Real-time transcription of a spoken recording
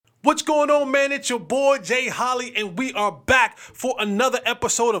What's going on, man? It's your boy, Jay Holly, and we are back for another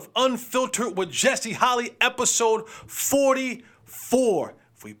episode of Unfiltered with Jesse Holly, episode 44.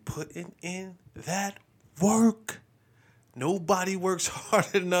 If we put in that work, nobody works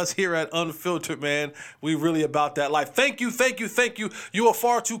harder than us here at Unfiltered, man. We really about that life. Thank you. You are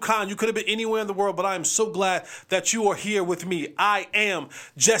far too kind. You could have been anywhere in the world, but I am so glad that you are here with me. I am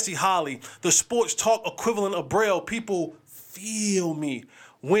Jesse Holly, the sports talk equivalent of Braille. People feel me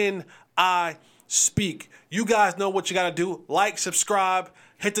when I speak. You guys know what you got to do. Like, subscribe,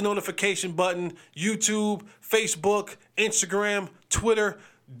 hit the notification button, YouTube, Facebook, Instagram, Twitter.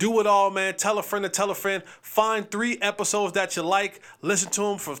 Do it all, man. Tell a friend to tell a friend. Find 3 episodes that you like. Listen to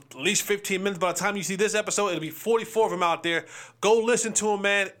them for at least 15 minutes. By the time you see this episode, it'll be 44 of them out there. Go listen to them,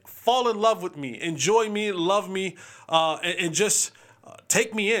 man. Fall in love with me. Enjoy me. Love me. And just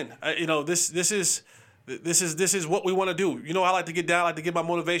take me in. This is what we want to do. You know, I like to get down. I like to get my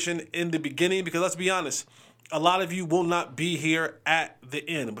motivation in the beginning because let's be honest, a lot of you will not be here at the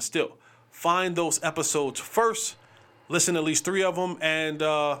end. But still, find those episodes first. Listen to at least 3 of them and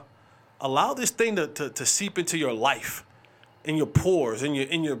allow this thing to seep into your life, in your pores,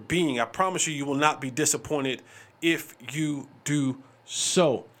 in your being. I promise you, you will not be disappointed if you do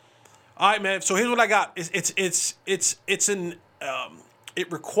so. All right, man. So here's what I got. It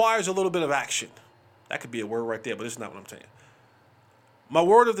requires a little bit of action. That could be a word right there, but it's not what I'm saying. My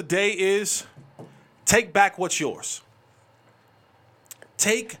word of the day is take back what's yours.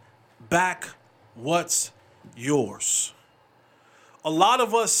 Take back what's yours. A lot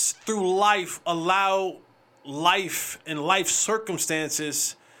of us through life allow life and life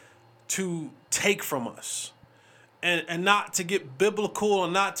circumstances to take from us. And not to get biblical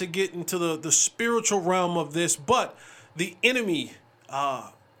and not to get into the spiritual realm of this, but the enemy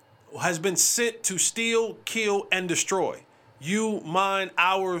has been sent to steal, kill, and destroy. You, mine,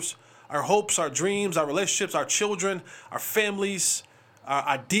 ours, our hopes, our dreams, our relationships, our children, our families, our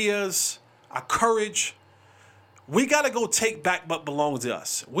ideas, our courage. We got to go take back what belongs to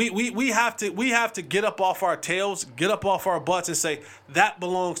us. We have to get up off our tails, get up off our butts and say, that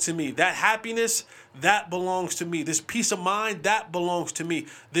belongs to me. That happiness, that belongs to me. This peace of mind, that belongs to me.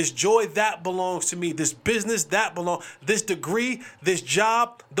 This joy, that belongs to me. This business, that belongs. This degree, this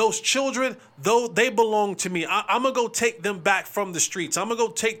job, those children, though they belong to me. I'm going to go take them back from the streets. I'm going to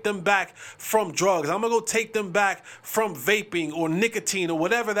go take them back from drugs. I'm going to go take them back from vaping or nicotine or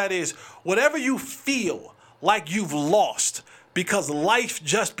whatever that is. Whatever you feel like you've lost, because life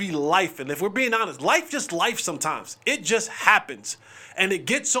just be life. And if we're being honest, life just life sometimes. It just happens. And it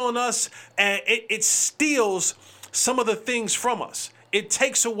gets on us and it steals some of the things from us. It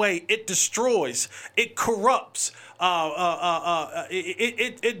takes away, it destroys, it corrupts.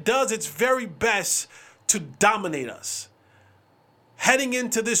 It does its very best to dominate us. Heading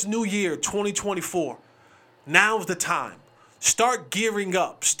into this new year, 2024, now's the time. Start gearing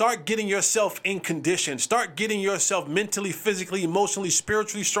up. Start getting yourself in condition. Start getting yourself mentally, physically, emotionally,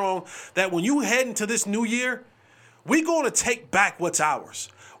 spiritually strong, that when you head into this new year, we're going to take back what's ours.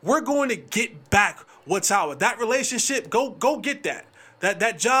 We're going to get back what's ours. That relationship, go get that.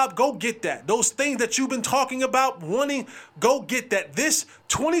 That job, go get that. Those things that you've been talking about, wanting, go get that. This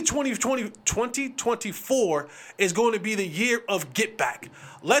 2024 is going to be the year of get back.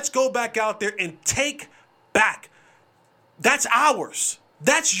 Let's go back out there and take back. That's ours.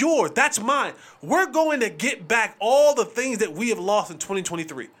 That's yours. That's mine. We're going to get back all the things that we have lost in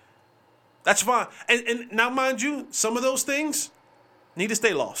 2023. That's fine. And now, mind you, some of those things need to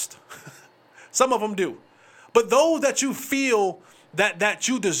stay lost. Some of them do. But those that you feel that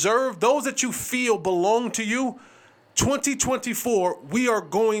you deserve, those that you feel belong to you, 2024, we are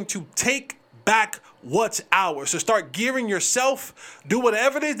going to take back what's ours. So start gearing yourself. Do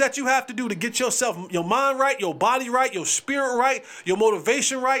whatever it is that you have to do to get yourself, your mind right, your body right, your spirit right, your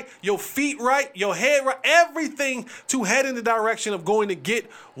motivation right, your feet right, your head right, everything to head in the direction of going to get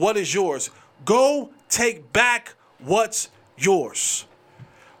what is yours. Go take back what's yours.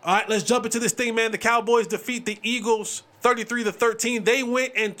 All right, let's jump into this thing, man. The Cowboys defeat the Eagles 33-13. They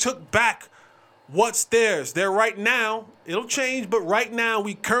went and took back what's theirs. They're right now, it'll change, but right now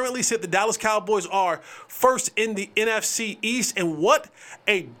we currently sit, the Dallas Cowboys are first in the NFC East, and what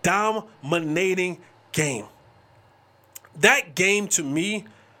a dominating game. That game to me,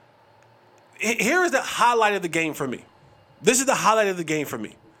 here is the highlight of the game for me. This is the highlight of the game for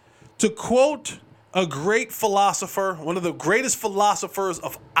me. To quote a great philosopher, one of the greatest philosophers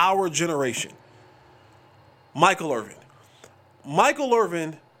of our generation, Michael Irvin. Michael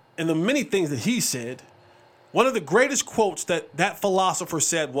Irvin, and the many things that he said, one of the greatest quotes that philosopher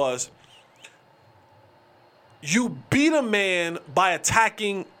said was, You beat a man by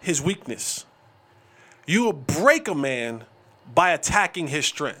attacking his weakness. You will break a man by attacking his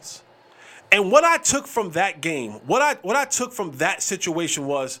strengths. And what I took from that game, what I took from that situation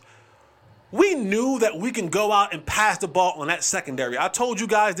was, we knew that we can go out and pass the ball on that secondary. I told you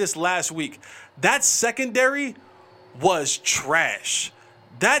guys this last week. That secondary was trash.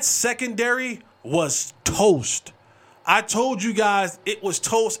 That secondary was toast. I told you guys it was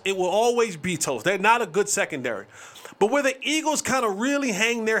toast. It will always be toast. They're not a good secondary. But where the Eagles kind of really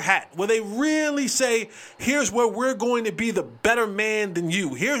hang their hat, where they really say, here's where we're going to be the better man than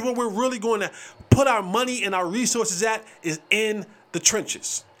you. Here's where we're really going to put our money and our resources at, is in the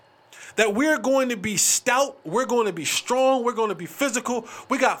trenches. That we're going to be stout, we're going to be strong, we're going to be physical.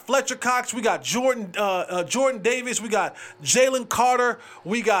 We got Fletcher Cox, we got Jordan Davis, we got Jalen Carter,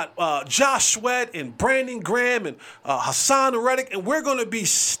 we got Josh Sweat and Brandon Graham and Hassan Reddick, and we're going to be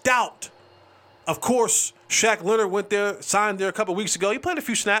stout. Of course, Shaq Leonard went there, signed there a couple of weeks ago. He played a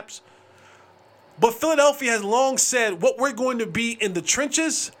few snaps. But Philadelphia has long said what we're going to be in the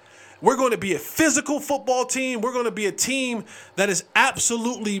trenches. We're going to be a physical football team. We're going to be a team that is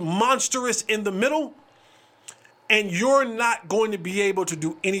absolutely monstrous in the middle. And you're not going to be able to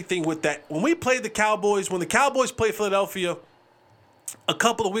do anything with that. When we played the Cowboys, when the Cowboys played Philadelphia a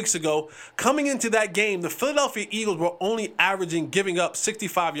couple of weeks ago, coming into that game, the Philadelphia Eagles were only averaging giving up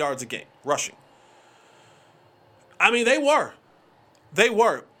 65 yards a game, rushing. I mean, they were. They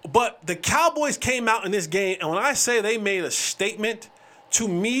were. But the Cowboys came out in this game, and when I say they made a statement, to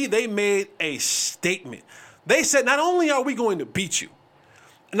me, they made a statement. They said, not only are we going to beat you,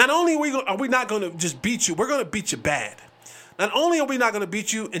 not only are we not going to just beat you, we're going to beat you bad. Not only are we not going to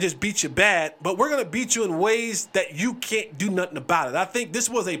beat you and just beat you bad, but we're going to beat you in ways that you can't do nothing about it. I think this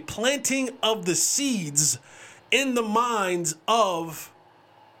was a planting of the seeds in the minds of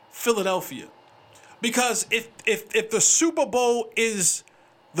Philadelphia. Because if the Super Bowl is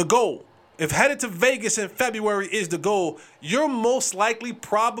the goal, if headed to Vegas in February is the goal, you're most likely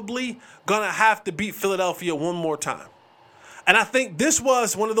probably going to have to beat Philadelphia one more time. And I think this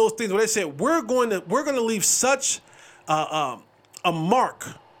was one of those things where they said, we're going to leave such a mark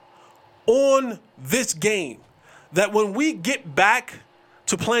on this game that when we get back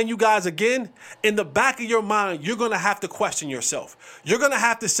to playing you guys again, in the back of your mind, you're going to have to question yourself. You're going to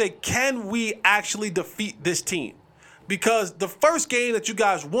have to say, can we actually defeat this team? Because the first game that you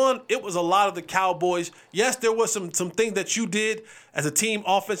guys won, it was a lot of the Cowboys. Yes, there was some things that you did as a team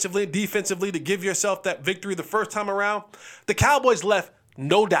offensively, defensively to give yourself that victory the first time around. The Cowboys left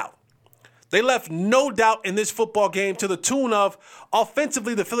no doubt. They left no doubt in this football game to the tune of,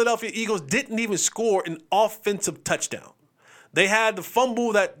 offensively, the Philadelphia Eagles didn't even score an offensive touchdown. They had the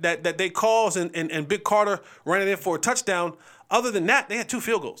fumble that they caused, and Big Carter ran it in for a touchdown. Other than that, they had 2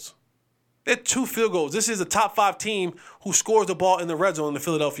 field goals. They had 2 field goals. This is a top 5 team who scores the ball in the red zone, the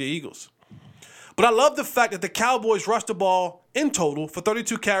Philadelphia Eagles. But I love the fact that the Cowboys rushed the ball in total for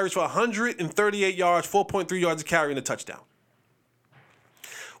 32 carries for 138 yards, 4.3 yards a carry, and a touchdown.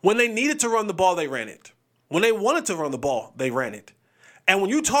 When they needed to run the ball, they ran it. When they wanted to run the ball, they ran it. And when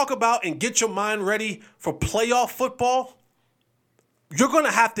you talk about and get your mind ready for playoff football, you're going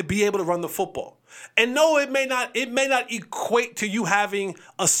to have to be able to run the football. And no, it may not equate to you having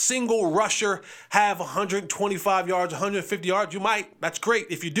a single rusher have 125 yards, 150 yards. You might. That's great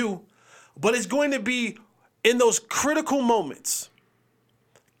if you do. But it's going to be in those critical moments.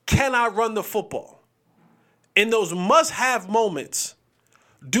 Can I run the football? In those must-have moments,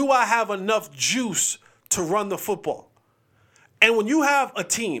 do I have enough juice to run the football? And when you have a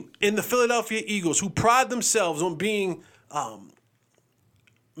team in the Philadelphia Eagles who pride themselves on being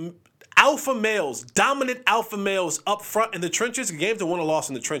alpha males, dominant alpha males up front in the trenches, games that won or lost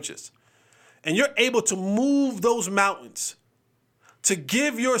in the trenches, and you're able to move those mountains to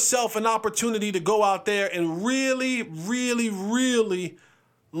give yourself an opportunity to go out there and really, really, really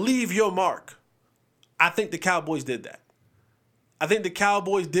leave your mark. I think the Cowboys did that. I think the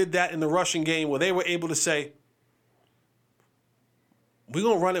Cowboys did that in the rushing game where they were able to say, we're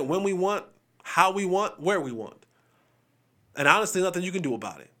going to run it when we want, how we want, where we want. And honestly, nothing you can do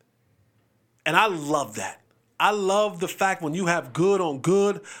about it. And I love that. I love the fact when you have good on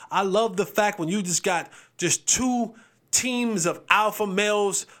good. I love the fact when you just got just 2 teams of alpha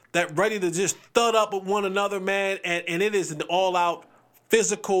males that ready to just thud up with one another, man. And it is an all-out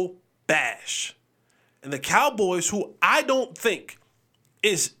physical bash. And the Cowboys, who I don't think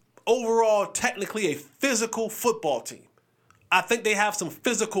is overall technically a physical football team. I think they have some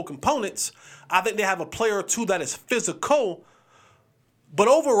physical components. I think they have a player or 2 that is physical. But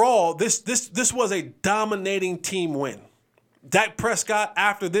overall, this was a dominating team win. Dak Prescott,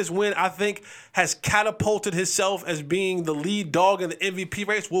 after this win, I think has catapulted himself as being the lead dog in the MVP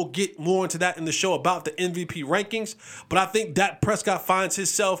race. We'll get more into that in the show about the MVP rankings. But I think Dak Prescott finds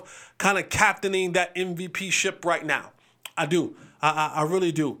himself kind of captaining that MVP ship right now. I do. I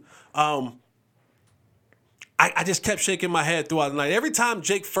really do. I just kept shaking my head throughout the night. Every time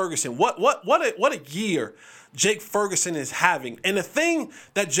Jake Ferguson, what a year Jake Ferguson is having. And the thing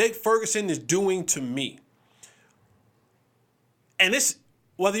that Jake Ferguson is doing to me, and this,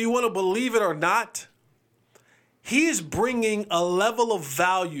 whether you want to believe it or not, he is bringing a level of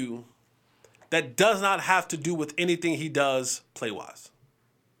value that does not have to do with anything he does play-wise.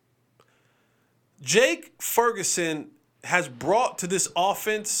 Jake Ferguson has brought to this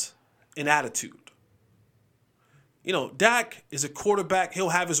offense an attitude. You know, Dak is a quarterback. He'll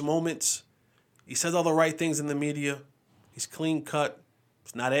have his moments. He says all the right things in the media. He's clean cut.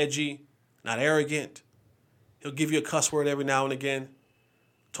 He's not edgy, not arrogant. He'll give you a cuss word every now and again.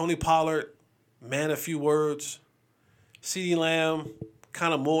 Tony Pollard, man, a few words. CeeDee Lamb,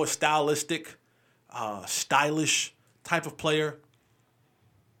 kind of more stylistic, stylish type of player.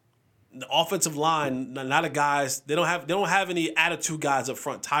 The offensive line, not a guys. They don't have any attitude guys up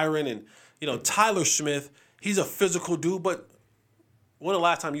front. Tyron and Tyler Smith. He's a physical dude, but when the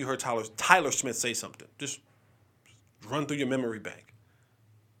last time you heard Tyler Smith say something? Just run through your memory bank.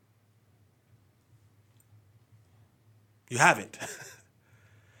 You haven't.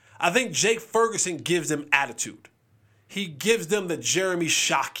 I think Jake Ferguson gives them attitude. He gives them the Jeremy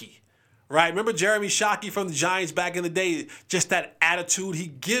Shockey, right? Remember Jeremy Shockey from the Giants back in the day? Just that attitude. He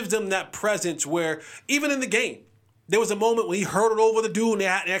gives them that presence where even in the game, there was a moment when he hurdled over the dude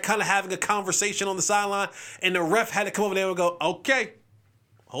and they're kind of having a conversation on the sideline, and the ref had to come over there and go, okay,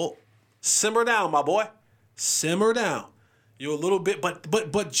 simmer down, my boy. Simmer down. You're a little bit,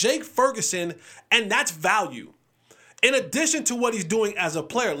 but Jake Ferguson, and that's value. In addition to what he's doing as a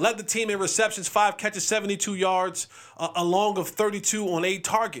player, led the team in receptions, 5 catches, 72 yards, a long of 32 on 8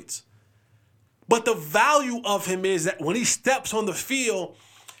 targets. But the value of him is that when he steps on the field,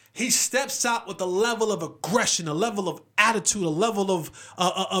 he steps out with a level of aggression, a level of attitude, a level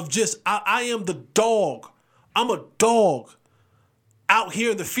of just, I am the dog. I'm a dog out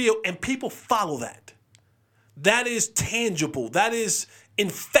here in the field, and people follow that. That is tangible. That is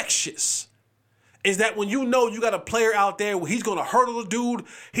infectious. Is that when you know you got a player out there where he's going to hurdle a dude,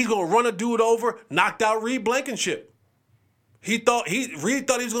 he's going to run a dude over, knocked out Reed Blankenship. He really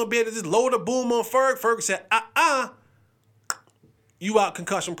thought he was going to be able to just lower the boom on Ferg. Ferg said, you out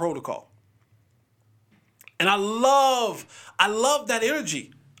concussion protocol. And I love that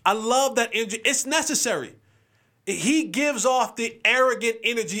energy. I love that energy. It's necessary. He gives off the arrogant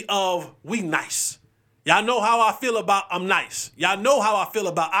energy of we nice. Y'all know how I feel about I'm nice. Y'all know how I feel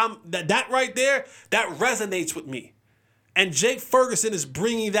about that right there, that resonates with me. And Jake Ferguson is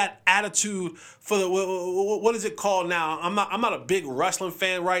bringing that attitude for the, what is it called now? I'm not a big wrestling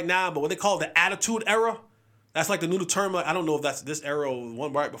fan right now, but what they call the Attitude Era. That's like the new term. I don't know if that's this era or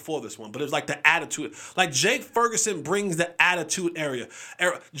one right before this one, but it's like the attitude. Like Jake Ferguson brings the attitude era.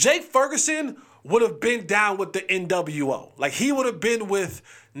 Jake Ferguson would have been down with the NWO. Like he would have been with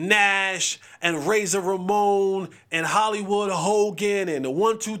Nash and Razor Ramon and Hollywood Hogan and the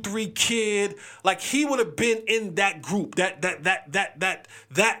 1, 2, 3 Kid. Like he would have been in that group, that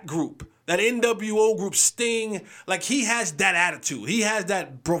group, that NWO group, Sting. Like he has that attitude. He has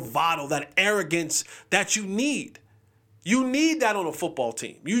that bravado, that arrogance that you need. You need that on a football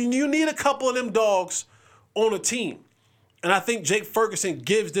team. You need a couple of them dogs on a team. And I think Jake Ferguson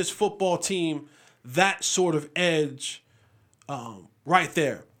gives this football team that sort of edge right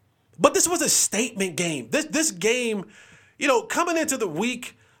there. But this was a statement game. This game, coming into the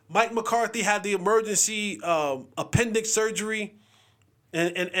week, Mike McCarthy had the emergency appendix surgery,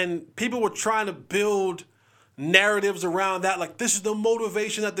 and people were trying to build narratives around that. Like, this is the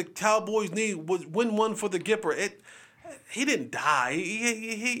motivation that the Cowboys need, was win one for the Gipper. He didn't die.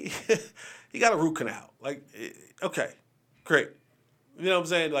 He got a root canal. Like, okay. Great. You know what I'm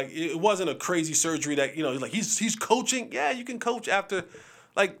saying? Like, it wasn't a crazy surgery that, like he's coaching. Yeah, you can coach after,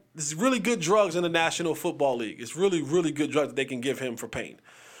 like, there's really good drugs in the National Football League. It's really, really good drugs that they can give him for pain.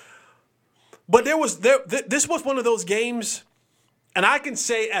 But this was one of those games, and I can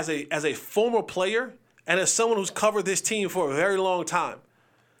say as a former player and as someone who's covered this team for a very long time,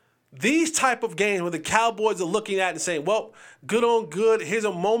 these type of games where the Cowboys are looking at and saying, well, good on good. Here's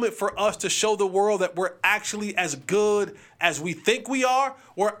a moment for us to show the world that we're actually as good as we think we are.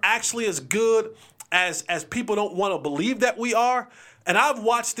 We're actually as good as people don't want to believe that we are. And I've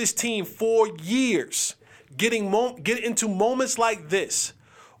watched this team for years get into moments like this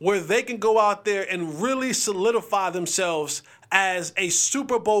where they can go out there and really solidify themselves as a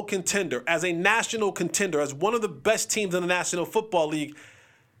Super Bowl contender, as a national contender, as one of the best teams in the National Football League,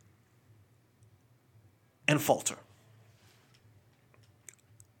 and falter.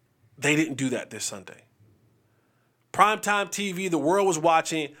 They didn't do that this Sunday. Primetime TV, the world was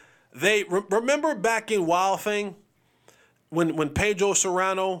watching. They remember back in Wild Thing when Pedro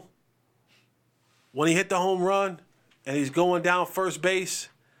Serrano, when he hit the home run and he's going down first base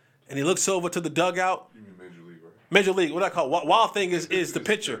and he looks over to the dugout. You mean Major League, right? Major League, what I call it? Wild Thing is the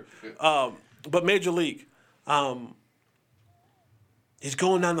pitcher, but Major League. He's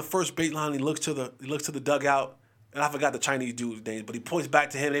going down the first base line. He looks to the dugout, and I forgot the Chinese dude's name, but he points back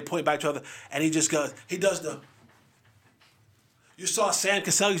to him. They point back to each other, and he does the. You saw Sam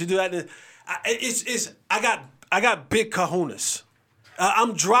Cassell used to do that. I got big kahunas.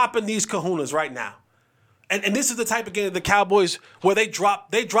 I'm dropping these kahunas right now. And this is the type of game of the Cowboys where they drop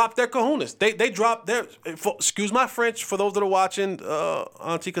their kahunas. They drop their, excuse my French, for those that are watching,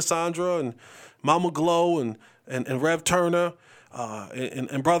 Auntie Cassandra and Mama Glow and Rev Turner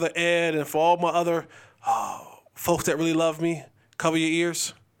and Brother Ed, and for all my other folks that really love me, cover your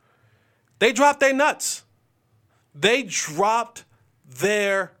ears. They dropped their nuts. They dropped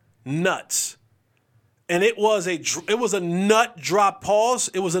their nuts. And it was a nut drop pause.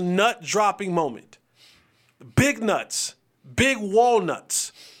 It was a nut dropping moment. Big nuts, big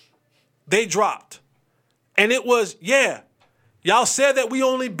walnuts, they dropped. And it was, y'all said that we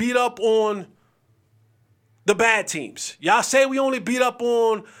only beat up on the bad teams. Y'all say we only beat up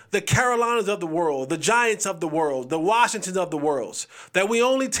on the Carolinas of the world, the Giants of the world, the Washingtons of the world, that we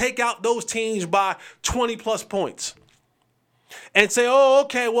only take out those teams by 20-plus points. And say, oh,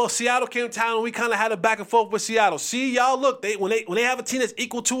 okay, well, Seattle came to town and we kind of had a back and forth with Seattle. See, y'all, look, when they have a team that's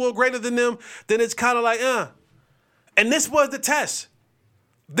equal to or greater than them, then it's kind of like, And this was the test.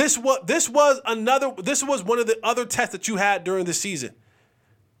 This was one of the other tests that you had during the season.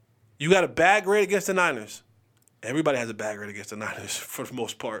 You got a bad grade against the Niners. Everybody has a bad grade against the Niners for the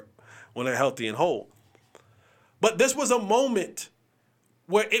most part when they're healthy and whole. But this was a moment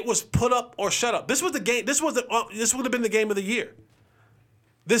where it was put up or shut up. This was the game. This would have been the game of the year.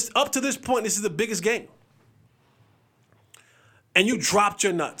 Up to this point, this is the biggest game. And you dropped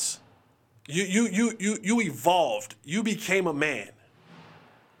your nuts. You evolved. You became a man.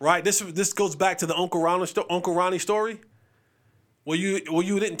 Right? This goes back to the Uncle Ronnie story, where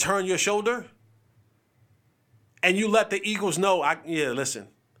you didn't turn your shoulder, and you let the Eagles know. Listen,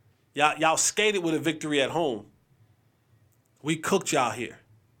 y'all skated with a victory at home. We cooked y'all here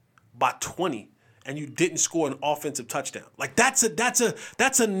by 20, and you didn't score an offensive touchdown. Like that's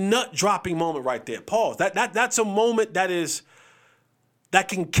a nut dropping moment right there. Pause. That's a moment that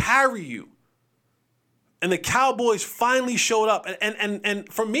can carry you. And the Cowboys finally showed up.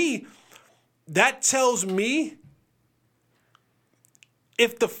 And for me, that tells me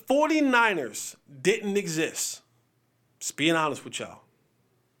if the 49ers didn't exist, just being honest with y'all,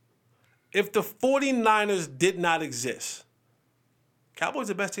 if the 49ers did not exist, Cowboys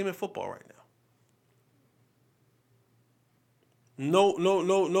are the best team in football right now.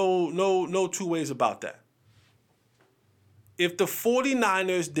 No two ways about that. If the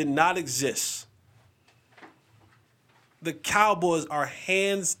 49ers did not exist, the Cowboys are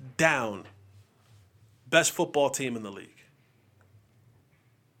hands down best football team in the league.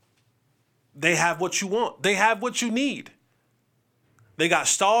 They have what you want. They have what you need. They got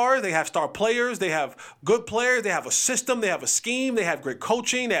stars. They have star players. They have good players. They have a system. They have a scheme. They have great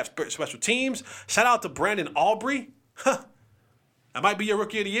coaching. They have special teams. Shout out to Brandon Aubrey. That might be your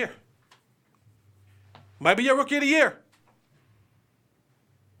rookie of the year. Might be your rookie of the year.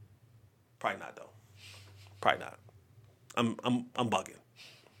 Probably not, though. Probably not. I'm bugging.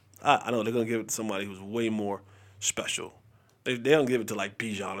 I know they're gonna give it to somebody who's way more special. They don't give it to like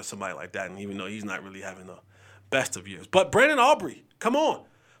Bijan or somebody like that, and even though he's not really having the best of years. But Brandon Aubrey, come on.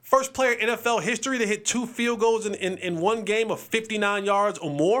 First player in NFL history to hit 2 field goals in one game of 59 yards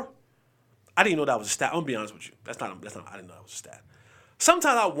or more. I didn't know that was a stat. I'm gonna be honest with you. I didn't know that was a stat.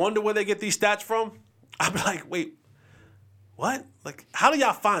 Sometimes I wonder where they get these stats from. I'd be like, wait, what? Like, how do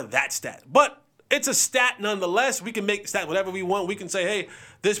y'all find that stat? But it's a stat nonetheless. We can make stat whatever we want. We can say, hey,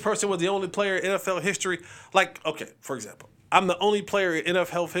 this person was the only player in NFL history. Like, okay, for example, I'm the only player in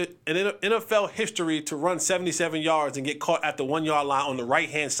NFL history to run 77 yards and get caught at the 1 yard line on the right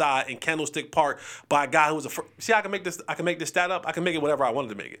hand side in Candlestick Park by a guy who was see, I can make this stat up. I can make it whatever I wanted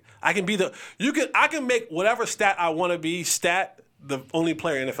to make it. I can make whatever stat I want to be the only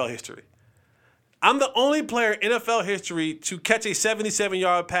player in NFL history. I'm the only player in NFL history to catch a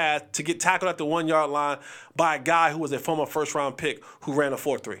 77-yard pass to get tackled at the 1-yard line by a guy who was a former first-round pick who ran a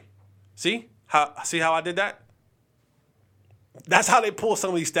 4.3. See how I did that? That's how they pull some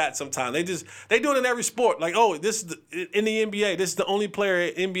of these stats sometimes. They do it in every sport. Like, oh, this is in the NBA. This is the only player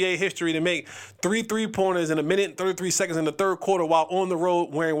in NBA history to make 3 3-pointers in a minute and 33 seconds in the third quarter while on the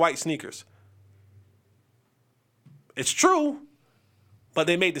road wearing white sneakers. It's true, but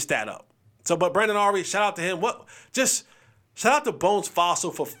they made the stat up. So, but Brandon Aubrey, shout out to him. Shout out to Bones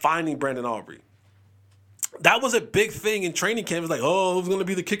Fossil for finding Brandon Aubrey. That was a big thing in training camp. It was like, oh, who's going to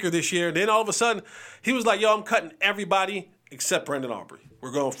be the kicker this year? And then all of a sudden, he was like, yo, I'm cutting everybody except Brandon Aubrey.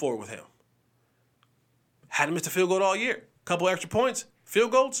 We're going forward with him. Hadn't missed a field goal all year. Couple extra points.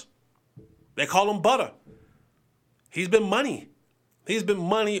 Field goals. They call him butter. He's been money. He's been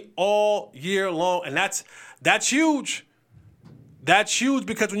money all year long. And that's huge. That's huge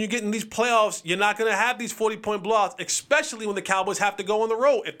because when you get in these playoffs, you're not going to have these 40-point blowouts, especially when the Cowboys have to go on the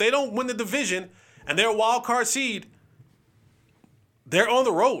road. If they don't win the division and they're a wild card seed, they're on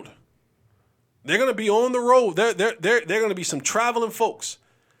the road. They're going to be on the road. They're going to be some traveling folks.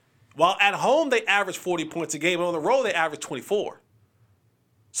 While at home, they average 40 points a game, and on the road, they average 24.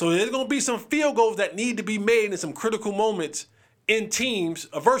 So there's going to be some field goals that need to be made in some critical moments in teams,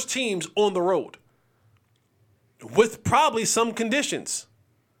 adverse teams on the road, with probably some conditions.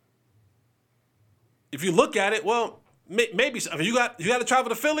 If you look at it, well, maybe if you got to travel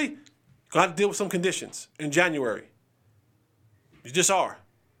to Philly, you're going to have to deal with some conditions in January. You just are.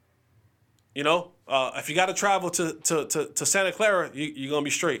 You know, if you got to travel to Santa Clara, you're going to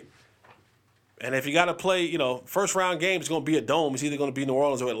be straight. And if you got to play, first round game, it's going to be a dome. It's either going to be New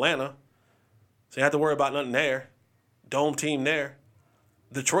Orleans or Atlanta. So you have to worry about nothing there. Dome team there.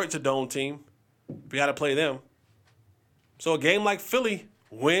 Detroit's a dome team. You got to play them. So a game like Philly,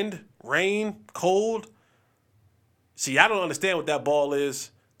 wind, rain, cold. See, I don't understand what that ball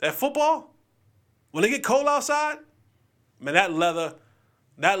is. That football, when they get cold outside, man,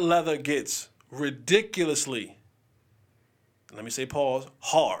 that leather gets ridiculously, let me say pause,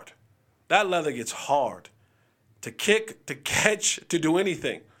 hard. That leather gets hard to kick, to catch, to do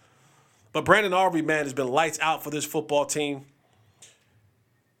anything. But Brandon Aubrey, man, has been lights out for this football team.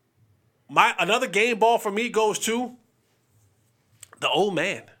 Another game ball for me goes to the old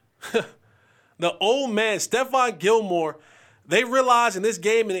man. The old man, Stephon Gilmore. They realized in this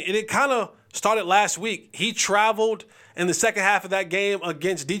game, and it kind of started last week, he traveled in the second half of that game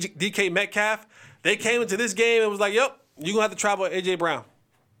against DK Metcalf. They came into this game and was like, yep, you're going to have to travel with A.J. Brown.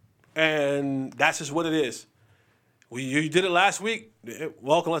 And that's just what it is. You did it last week.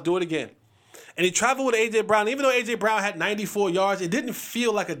 Welcome, let's do it again. And he traveled with A.J. Brown. Even though A.J. Brown had 94 yards, it didn't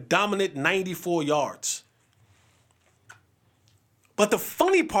feel like a dominant 94 yards. But the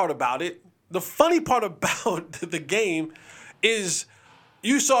funny part about the game is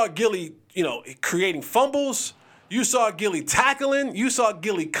you saw Gilly, creating fumbles. You saw Gilly tackling. You saw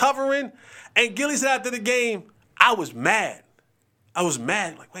Gilly covering. And Gilly said after the game, I was mad.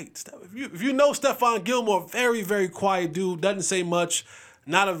 Like, wait, if you know Stephon Gilmore, very, very quiet dude, doesn't say much,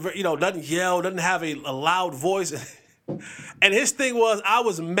 doesn't yell, doesn't have a loud voice. And his thing was, I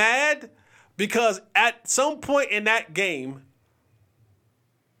was mad because at some point in that game,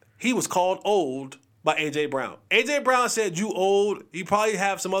 he was called old by A.J. Brown. A.J. Brown said, you old. He probably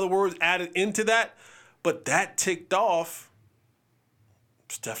have some other words added into that. But that ticked off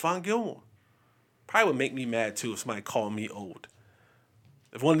Stephon Gilmore. Probably would make me mad, too, if somebody called me old.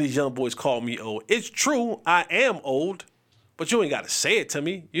 If one of these young boys called me old. It's true, I am old. But you ain't got to say it to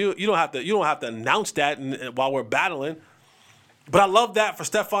me. You don't have to announce that while we're battling. But I love that for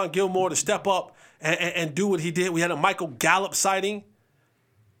Stephon Gilmore to step up and do what he did. We had a Michael Gallup sighting.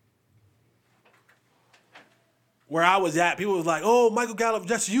 Where I was at, people was like, oh, Michael Gallup,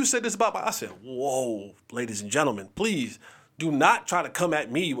 just you said this about. I said, whoa, ladies and gentlemen, please do not try to come at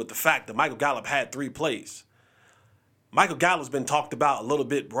me with the fact that Michael Gallup had 3 plays. Michael Gallup's been talked about a little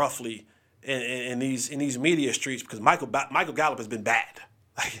bit roughly in these media streets because Michael Gallup has been bad.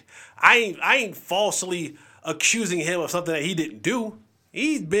 Like, I ain't falsely accusing him of something that he didn't do.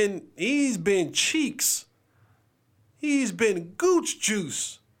 He's been cheeks. He's been gooch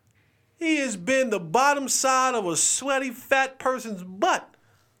juice. He has been the bottom side of a sweaty, fat person's butt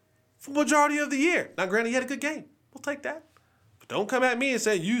for the majority of the year. Now, granted, he had a good game. We'll take that. But don't come at me and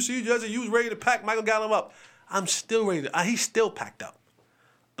say, you was ready to pack Michael Gallup up. I'm still ready to. He's still packed up.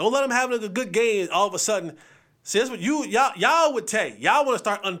 Don't let him have a good game all of a sudden. See, that's what y'all would take. Y'all want to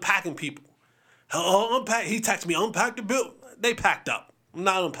start unpacking people. Unpack. He texted me, unpack the bill. They packed up. I'm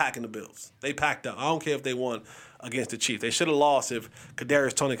not unpacking the Bills. They packed up. I don't care if they won against the Chiefs. They should have lost if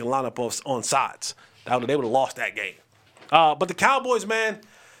Kadarius Toney can line up on sides. They would have lost that game. But the Cowboys, man,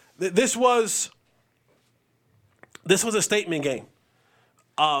 this was a statement game.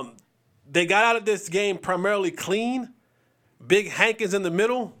 They got out of this game primarily clean. Big Hankins in the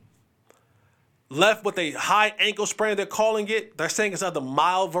middle. Left with a high ankle sprain, they're calling it. They're saying it's of the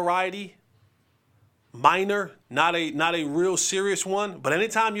mild variety. Minor, not a real serious one. But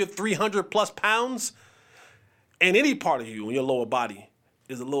anytime you're 300+ pounds, and any part of you in your lower body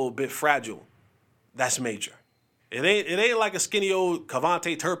is a little bit fragile, that's major. It ain't like a skinny old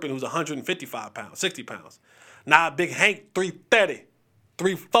Cavante Turpin who's 155 pounds, 60 pounds. Nah, Big Hank, 330,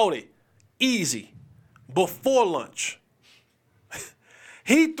 340, easy, before lunch.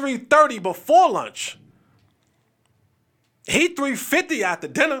 He 330 before lunch. He 350 after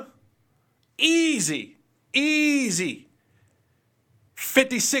dinner. Easy.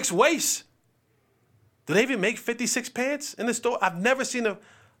 56 waist. Do they even make 56 pants in the store? I've never seen them.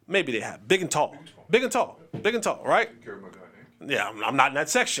 Maybe they have. Big and tall, right? Yeah, I'm not in that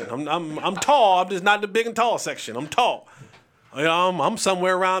section. I'm tall. I'm just not in the big and tall section. I'm tall. I'm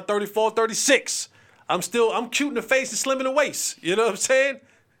somewhere around 34, 36. I'm cute in the face and slim in the waist. You know what I'm saying?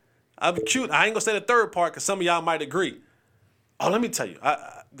 I'm cute. I ain't gonna say the third part because some of y'all might agree. Oh, let me tell you.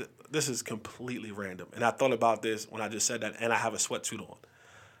 This is completely random. And I thought about this when I just said that, and I have a sweatsuit on.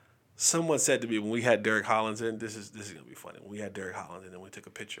 Someone said to me when we had Derek Hollins in, this is gonna be funny. When we had Derek Hollins in, and we took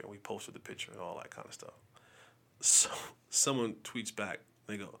a picture and we posted the picture and all that kind of stuff. So someone tweets back.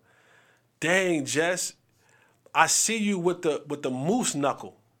 They go, "Dang, Jess, I see you with the moose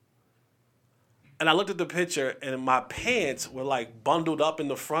knuckle." And I looked at the picture, and my pants were like bundled up in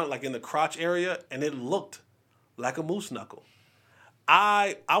the front, like in the crotch area, and it looked like a moose knuckle.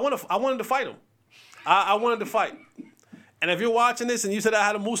 I wanted to fight him. I wanted to fight. And if you're watching this and you said I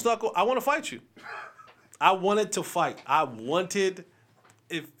had a moose knuckle, I want to fight you. I wanted to fight.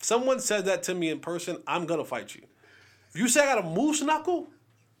 If someone said that to me in person, I'm gonna fight you. If you say I got a moose knuckle,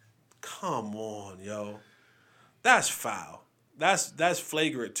 come on, yo. That's foul. That's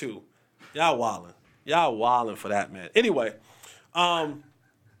flagrant too. Y'all wildin' for that, man. Anyway,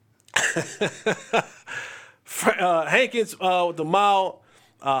 Hankins with the mild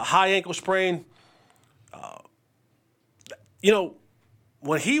high ankle sprain.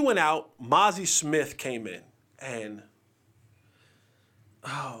 When he went out, Mozzie Smith came in, and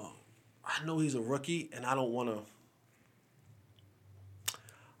I know he's a rookie, and I don't want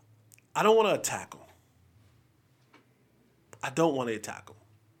to attack him. I don't want to attack him.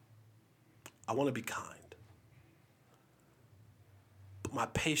 I want to be kind. But my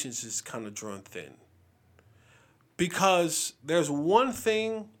patience is kind of drawn thin. Because there's one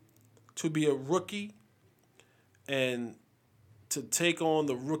thing to be a rookie and to take on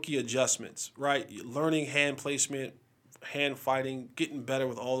the rookie adjustments, right? Learning hand placement, hand fighting, getting better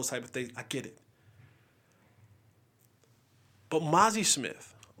with all those type of things. I get it. But Mozzie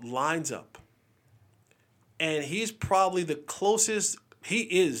Smith lines up, and he is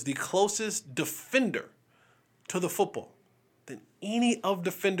the closest defender to the football than any of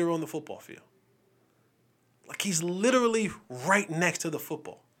defender on the football field. Like, he's literally right next to the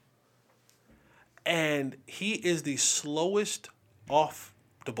football. And he is the slowest off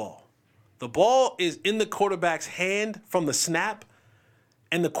the ball. The ball is in the quarterback's hand from the snap,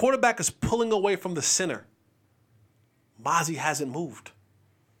 and the quarterback is pulling away from the center. Mozzie hasn't moved.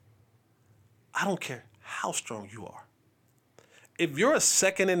 I don't care how strong you are. If you're a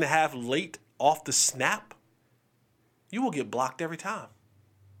second and a half late off the snap, you will get blocked every time.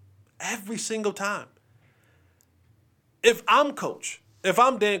 Every single time. If I'm coach, if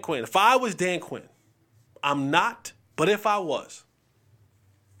I'm Dan Quinn, if I was Dan Quinn, I'm not, but if I was,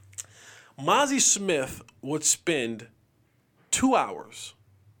 Mozzie Smith would spend 2 hours,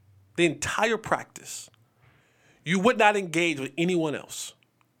 the entire practice. You would not engage with anyone else.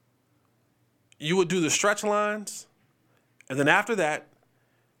 You would do the stretch lines, and then after that,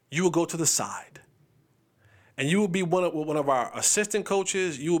 you would go to the side. And you would be one of our assistant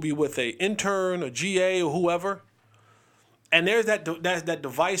coaches. You will be with an intern, a GA, or whoever. And there's that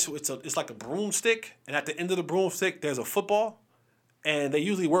device. It's like a broomstick, and at the end of the broomstick, there's a football. And they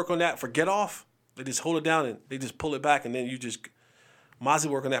usually work on that for get off. They just hold it down and they just pull it back, and then Mozzie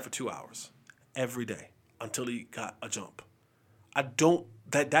work on that for 2 hours every day until he got a jump.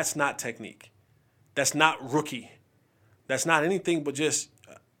 That's not technique. That's not rookie. That's not anything but just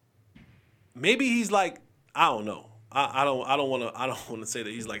maybe he's like, I don't know. I don't want to say that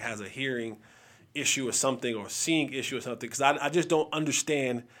he's like has a hearing issue or something or seeing issue or something, because I just don't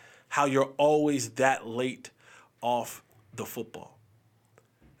understand how you're always that late off the football.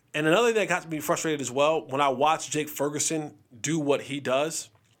 And another thing that got me frustrated as well, when I watch Jake Ferguson do what he does,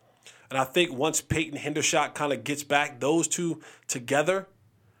 and I think once Peyton Hendershot kind of gets back, those two together,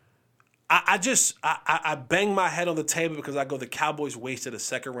 I bang my head on the table because I go, the Cowboys wasted a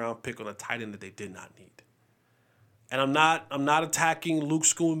second-round pick on a tight end that they did not need. And I'm not attacking Luke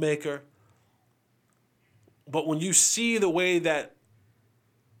Schoonmaker, but when you see the way that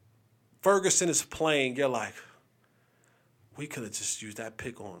Ferguson is playing, you're like, we could have just used that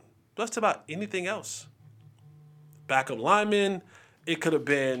pick on just about anything else. Backup lineman, it could have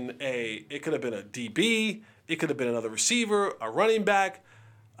been a DB, it could have been another receiver, a running back,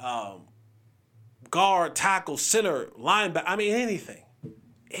 guard, tackle, center, linebacker. I mean,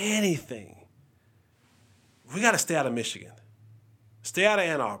 anything. We got to stay out of Michigan. Stay out of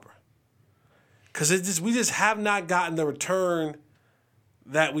Ann Arbor. Because we just have not gotten the return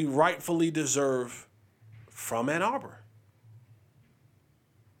that we rightfully deserve from Ann Arbor.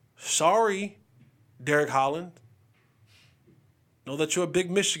 Sorry, Derek Holland. Know that you're a big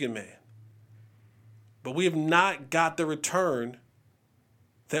Michigan man. But we have not got the return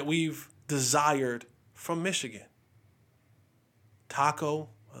that we've desired from Michigan. Taco,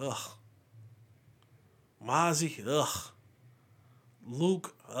 ugh. Mozzie, ugh.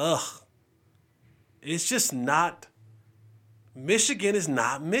 Luke, ugh. It's just not. Michigan is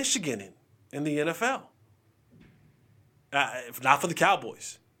not Michigan in the NFL. Not for the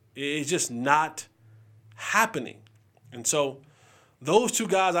Cowboys. It's just not happening. And so those two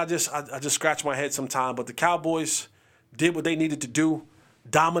guys, I just scratch my head sometimes. But the Cowboys did what they needed to do,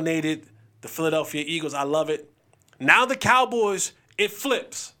 dominated the Philadelphia Eagles. I love it. Now the Cowboys, it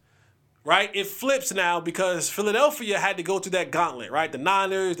flips, right? It flips now because Philadelphia had to go through that gauntlet, right? The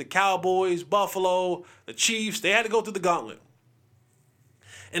Niners, the Cowboys, Buffalo, the Chiefs, they had to go through the gauntlet.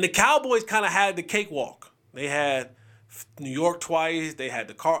 And the Cowboys kind of had the cakewalk. They had New York twice. They had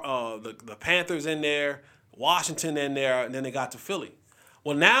the Panthers in there, Washington in there, and then they got to Philly.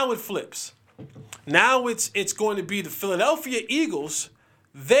 Well, now it flips. Now it's going to be the Philadelphia Eagles.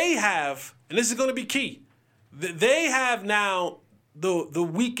 They have, and this is going to be key, they have now the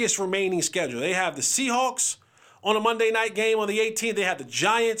weakest remaining schedule. They have the Seahawks on a Monday night game on the 18th. They have the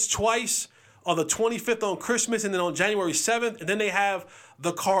Giants twice on the 25th on Christmas and then on January 7th. And then they have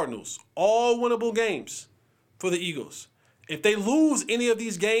the Cardinals. All winnable games for the Eagles. If they lose any of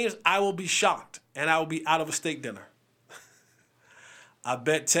these games, I will be shocked and I will be out of a steak dinner. I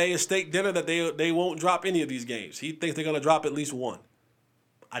bet Tay a steak dinner that they won't drop any of these games. He thinks they're going to drop at least one.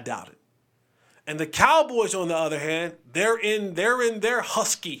 I doubt it. And the Cowboys, on the other hand, they're in their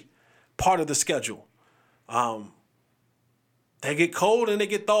husky part of the schedule. They get cold and they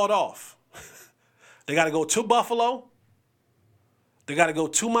get thawed off. They got to go to Buffalo. They got to go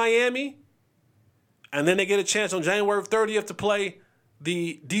to Miami. And then they get a chance on January 30th to play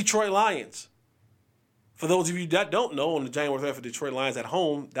the Detroit Lions. For those of you that don't know, on the January 30th for Detroit Lions at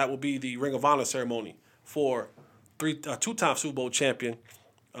home, that will be the Ring of Honor ceremony for two-time Super Bowl champion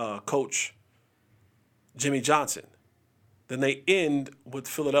coach Jimmy Johnson. Then they end with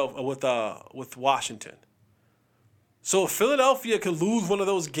Philadelphia with Washington. So if Philadelphia could lose one of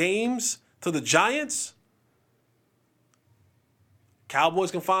those games to the Giants,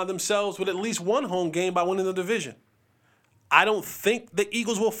 Cowboys can find themselves with at least one home game by winning the division. I don't think the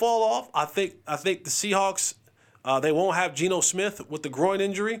Eagles will fall off. I think the Seahawks, they won't have Geno Smith with the groin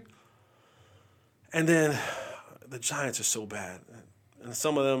injury. And then the Giants are so bad. And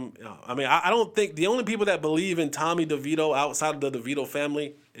some of them, I don't think the only people that believe in Tommy DeVito outside of the DeVito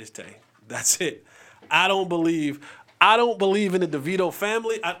family is Tay. That's it. I don't believe in the DeVito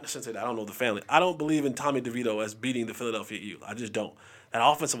family. I shouldn't say that. I don't know the family. I don't believe in Tommy DeVito as beating the Philadelphia Eagles. I just don't. That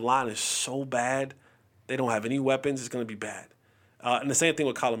offensive line is so bad. They don't have any weapons. It's going to be bad. And the same thing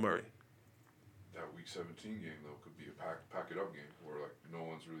with Kyler Murray. That Week 17 game, though, could be a pack-it-up game where, no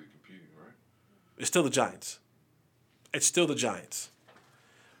one's really competing, right? It's still the Giants. It's still the Giants.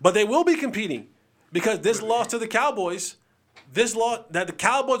 But they will be competing because this loss to the Cowboys, that the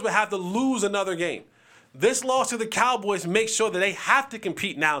Cowboys would have to lose another game. This loss to the Cowboys makes sure that they have to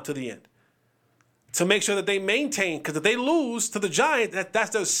compete now to the end to make sure that they maintain. Because if they lose to the Giants,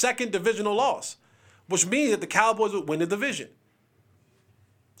 that's their second divisional loss, which means that the Cowboys would win the division.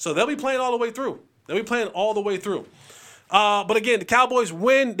 So they'll be playing all the way through. But again, the Cowboys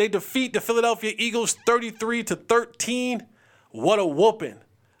win. They defeat the Philadelphia Eagles 33-13. What a whooping.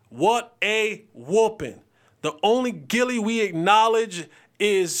 What a whooping. The only Gilly we acknowledge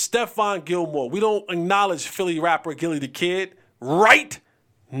is Stephon Gilmore. We don't acknowledge Philly rapper Gilly the Kid, right?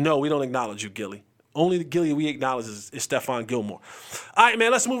 No, we don't acknowledge you, Gilly. Only the Gilly we acknowledge is Stephon Gilmore. All right,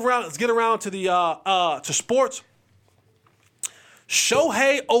 man, let's move around. Let's get around to the to sports.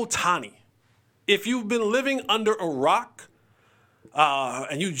 Shohei Ohtani. If you've been living under a rock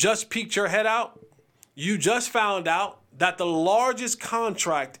and you just peeked your head out, you just found out that the largest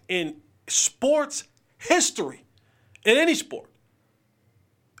contract in sports history, in any sport,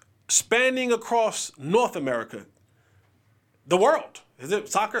 spanning across North America, the world. Is it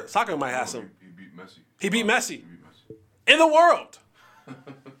soccer? Soccer might have some. He beat Messi. He beat Messi. In the world.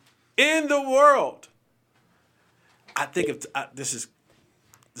 In the world. I think if this is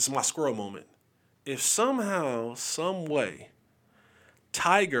my squirrel moment. If somehow, some way,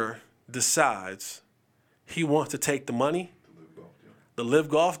 Tiger decides he wants to take the money, the live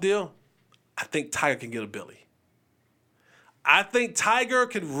golf deal, I think Tiger can get a Billy. I think Tiger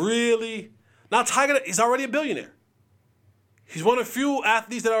could really. Now Tiger is already a billionaire. He's one of the few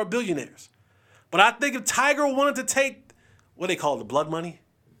athletes that are billionaires. But I think if Tiger wanted to take what they call the blood money,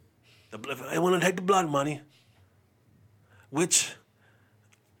 they want to take the blood money, which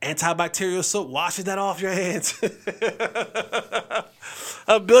antibacterial soap washes that off your hands.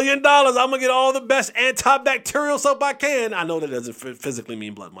 $1 billion, I'm going to get all the best antibacterial soap I can. I know that doesn't physically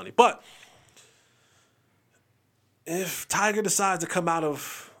mean blood money. But if Tiger decides to come out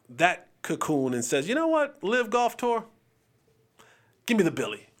of that cocoon and says, you know what, live golf tour, give me the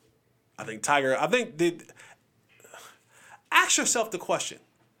Billy. Ask yourself the question,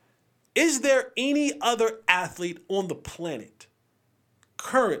 is there any other athlete on the planet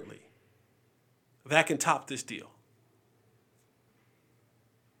currently that can top this deal?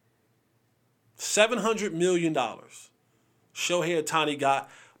 $700 million Shohei Ohtani got.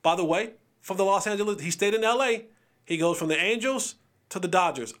 By the way, from the Los Angeles, he stayed in L.A. He goes from the Angels to the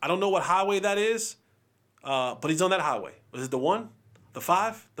Dodgers. I don't know what highway that is, but he's on that highway. Was it the 1? The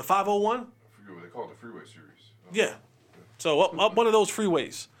 5? The 501? I forget what they call it, the freeway series. Yeah. So up one of those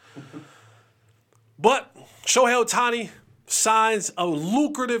freeways. But Shohei Ohtani signs a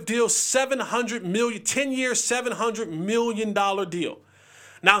lucrative deal, 10-year, $700 million deal.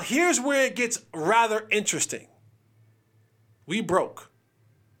 Now, here's where it gets rather interesting. We broke.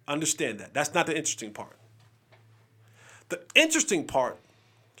 Understand that. That's not the interesting part. The interesting part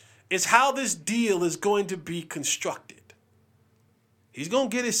is how this deal is going to be constructed. He's going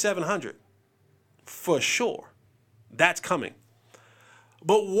to get his 700 for sure. That's coming.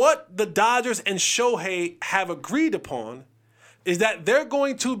 But what the Dodgers and Shohei have agreed upon is that they're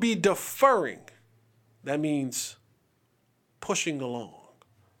going to be deferring. That means pushing along.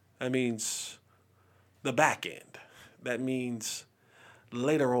 That means the back end. That means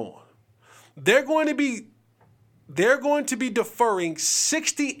later on. They're going to be deferring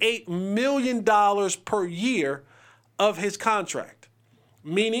 $68 million per year of his contract,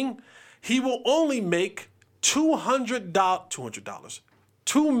 meaning he will only make $2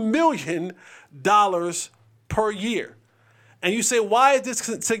 million per year. And you say, why is this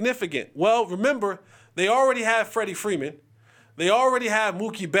significant? Well, remember, they already have Freddie Freeman. They already have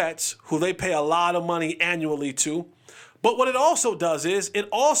Mookie Betts, who they pay a lot of money annually to. But what it also does is it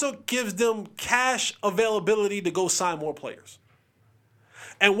also gives them cash availability to go sign more players.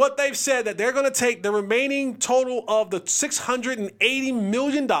 And what they've said that they're going to take the remaining total of the $680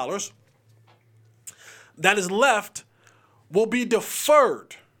 million that is left will be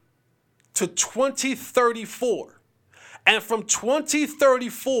deferred to 2034. And from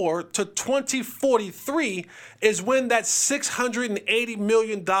 2034 to 2043 is when that $680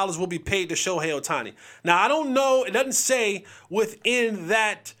 million will be paid to Shohei Ohtani. Now, I don't know. It doesn't say within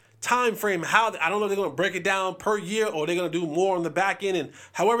that time frame how. I don't know if they're going to break it down per year or they're going to do more on the back end. And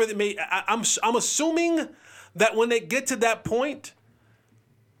however they may, I'm assuming that when they get to that point,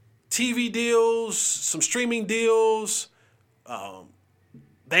 TV deals, some streaming deals,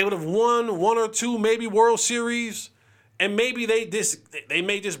 they would have won one or two, maybe World Series. And maybe they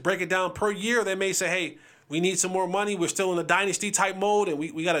may just break it down per year. They may say, hey, we need some more money. We're still in a dynasty type mode, and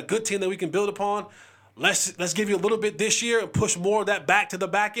we got a good team that we can build upon. Let's give you a little bit this year and push more of that back to the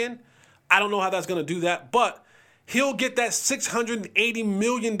back end. I don't know how that's going to do that, but he'll get that $680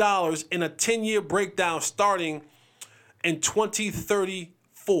 million in a 10-year breakdown starting in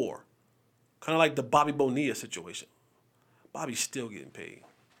 2034. Kind of like the Bobby Bonilla situation. Bobby's still getting paid.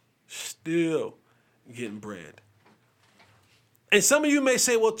 Still getting bread. And some of you may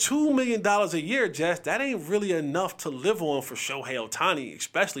say, well, $2 million a year, Jess, that ain't really enough to live on for Shohei Ohtani,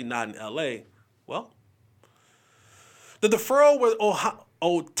 especially not in L.A. Well, the deferral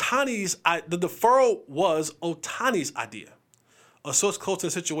was Ohtani's idea. A source close to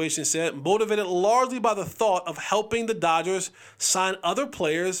the situation said, motivated largely by the thought of helping the Dodgers sign other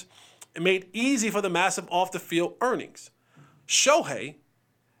players and made easy for the massive off-the-field earnings. Shohei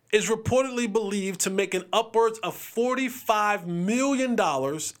is reportedly believed to make an upwards of $45 million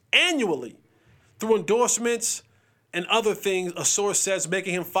annually through endorsements and other things, a source says,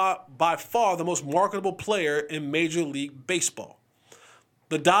 making him by far the most marketable player in Major League Baseball.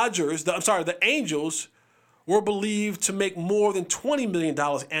 The Angels were believed to make more than $20 million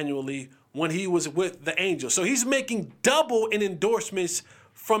annually when he was with the Angels. So he's making double in endorsements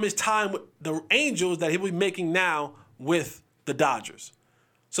from his time with the Angels that he'll be making now with the Dodgers.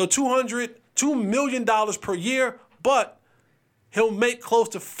 So $2 million per year, but he'll make close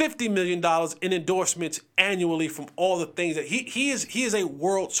to $50 million in endorsements annually from all the things that he is a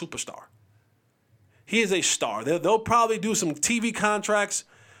world superstar. He is a star. They'll probably do some TV contracts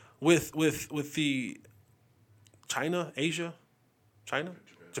with the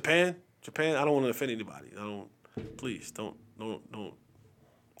Japan. I don't want to offend anybody. Please don't.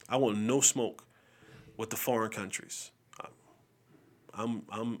 I want no smoke with the foreign countries.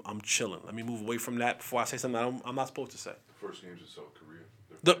 I'm chilling. Let me move away from that before I say something I'm not supposed to say. The first game is in South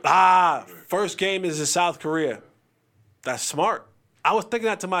Korea. First game is in South Korea. That's smart. I was thinking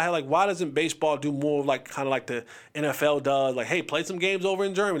that to my head, like, why doesn't baseball do more like kind of like the NFL does? Like, hey, play some games over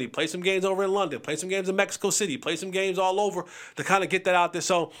in Germany, play some games over in London, play some games in Mexico City, play some games all over to kind of get that out there.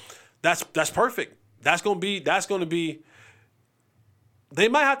 So that's perfect. That's gonna be. They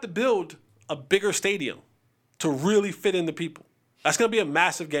might have to build a bigger stadium to really fit in the people. That's gonna be a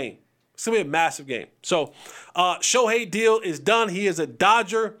massive game. It's going to be a massive game. So, Shohei deal is done. He is a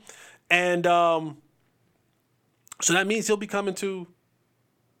Dodger. And so that means he'll be coming to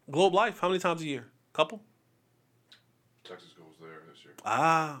Globe Life. How many times a year? Couple? Texas goes there this year.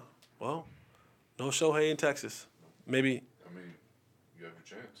 Well, no Shohei in Texas. Maybe. I mean, you have your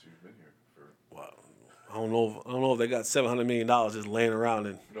chance. You've been here for. Well, I don't know if they got $700 million just laying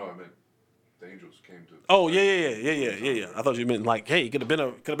around. No, I meant the Angels came to. Oh yeah. I thought you meant like, hey, he could have been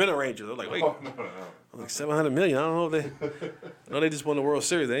a Ranger. They're like, wait, No. I'm like $700 million. I don't know if they just won the World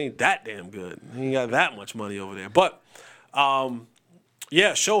Series. They ain't that damn good. He ain't got that much money over there. But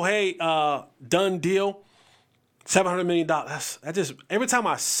Shohei done deal, $700 million. That just every time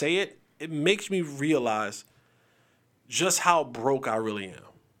I say it, it makes me realize just how broke I really am.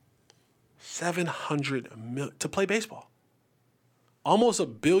 $700 million to play baseball. Almost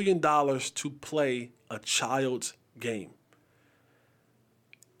 $1 billion to play a child's game.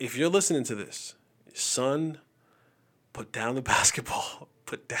 If you're listening to this, son, put down the basketball,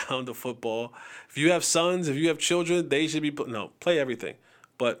 put down the football. If you have sons, if you have children, they should be play everything.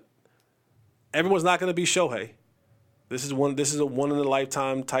 But everyone's not going to be Shohei. This is a one in a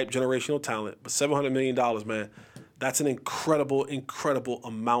lifetime type generational talent. But $700 million, man, that's an incredible, incredible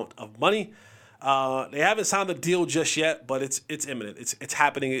amount of money. They haven't signed the deal just yet, but it's imminent. It's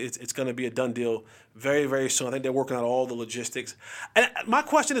happening. It's going to be a done deal very, very soon. I think they're working out all the logistics. And my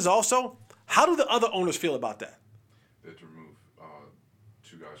question is also, how do the other owners feel about that? They had to remove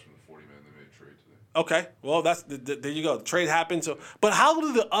two guys from the 40-man. They made a trade today. Okay, well, there you go. The trade happened. So, but how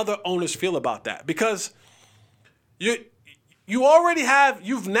do the other owners feel about that? Because you've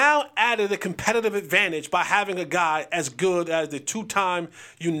now added a competitive advantage by having a guy as good as the two-time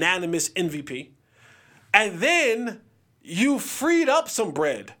unanimous MVP. And then you freed up some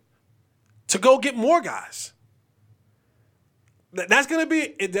bread to go get more guys. That's going to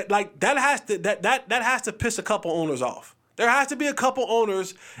be that has to piss a couple owners off. There has to be a couple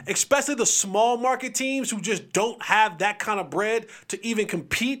owners, especially the small market teams who just don't have that kind of bread to even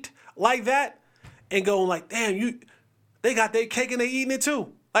compete like that, and going like, damn, they got their cake and they eating it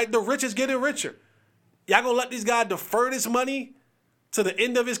too. Like the rich is getting richer. Y'all gonna let these guys defer this money to the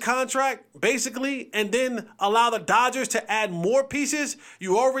end of his contract, basically, and then allow the Dodgers to add more pieces?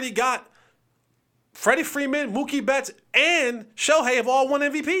 You already got Freddie Freeman, Mookie Betts, and Shohei have all won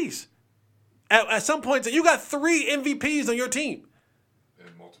MVPs. At some point, you got 3 MVPs on your team.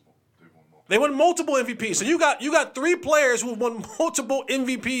 And multiple. They won multiple MVP. So you got 3 players who won multiple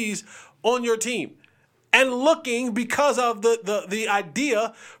MVPs on your team. And looking, because of the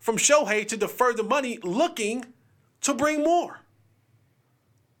idea from Shohei to defer the money, looking to bring more.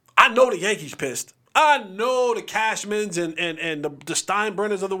 I know the Yankees pissed. I know the Cashmans and the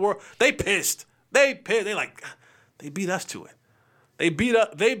Steinbrenners of the world. They pissed. They pissed. They beat us to it. They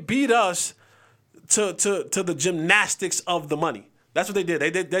beat us to the gymnastics of the money. That's what they did.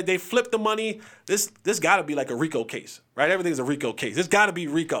 They flipped the money. This got to be like a RICO case, right? Everything's a RICO case. This got to be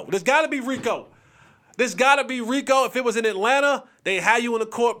RICO. This got to be RICO. If it was in Atlanta, they had you in the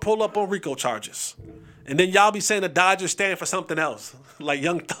court, pull up on RICO charges. And then y'all be saying the Dodgers stand for something else, like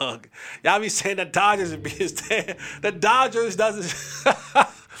Young Thug. Y'all be saying the Dodgers stand. The Dodgers doesn't.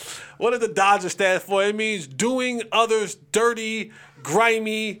 What does the Dodgers stand for? It means doing others dirty,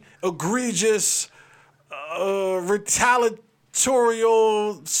 grimy, egregious,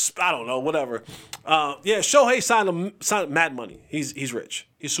 retaliatorial, I don't know, whatever. Shohei signed mad money. He's rich.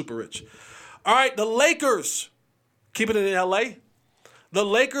 He's super rich. All right, the Lakers, keeping it in L.A., the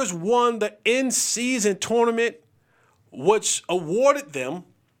Lakers won the in-season tournament, which awarded them,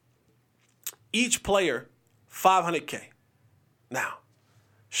 each player, $500K. Now,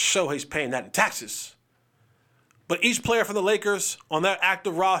 Shohei's paying that in taxes. But each player for the Lakers on their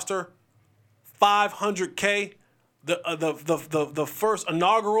active roster, $500K. The first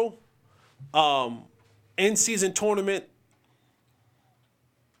inaugural in-season tournament,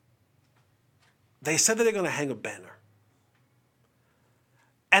 they said that they're going to hang a banner.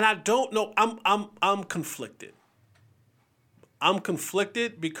 And I don't know. I'm conflicted. I'm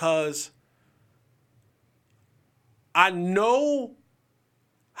conflicted because I know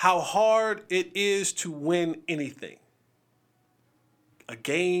how hard it is to win anything. A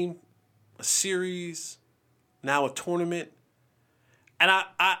game, a series, now a tournament. And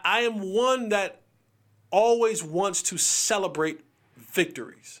I am one that always wants to celebrate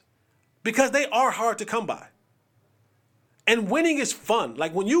victories because they are hard to come by. And winning is fun.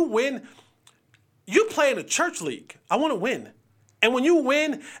 Like when you win, you play in a church league. I want to win. And when you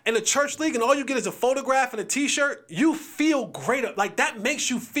win in a church league and all you get is a photograph and a t-shirt, you feel great. Like that makes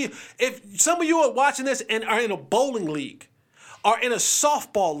you feel. If some of you are watching this and are in a bowling league, are in a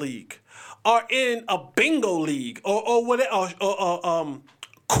softball league, are in a bingo league, or whatever,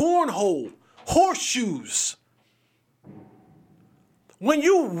 cornhole, horseshoes. When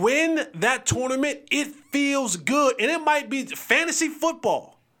you win that tournament, it feels good. And it might be fantasy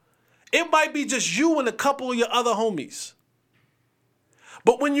football. It might be just you and a couple of your other homies.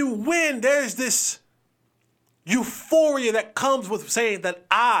 But when you win, there's this euphoria that comes with saying that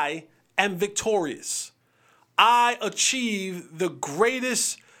I am victorious. I achieve the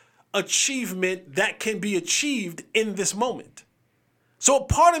greatest achievement that can be achieved in this moment. So a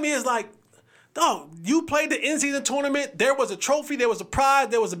part of me is like, oh, you played the in-season tournament. There was a trophy. There was a prize.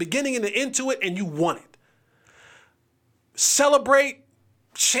 There was a beginning and an end to it, and you won it. Celebrate,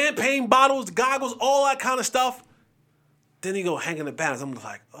 champagne bottles, goggles, all that kind of stuff. Then you go hanging the banners. I'm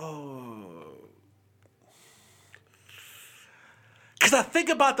like, oh. Because I think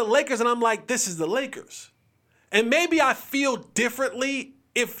about the Lakers, and I'm like, this is the Lakers. And maybe I feel differently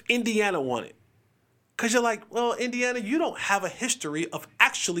if Indiana won it. Because you're like, well, Indiana, you don't have a history of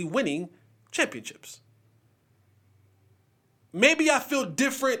actually winning championships. Maybe I feel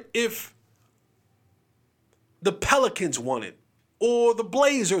different if the Pelicans won it or the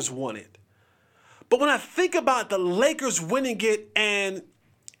Blazers won it. But when I think about the Lakers winning it, and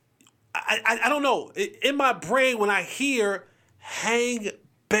I don't know, in my brain when I hear hang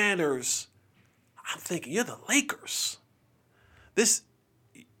banners, I'm thinking, you're the Lakers.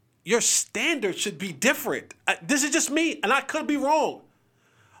 Your standard should be different. This is just me, and I could be wrong.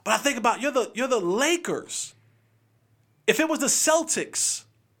 But I think about you're the Lakers. If it was the Celtics,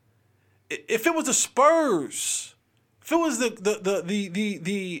 if it was the Spurs, if it was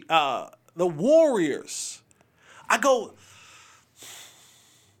the Warriors, I go,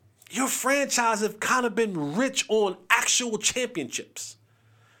 your franchise have kind of been rich on actual championships.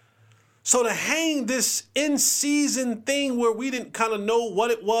 So to hang this in-season thing where we didn't kind of know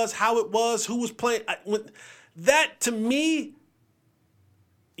what it was, how it was, who was playing, that to me,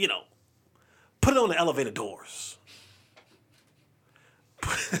 put it on the elevator doors.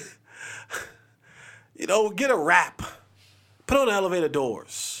 Get a wrap. Put it on the elevator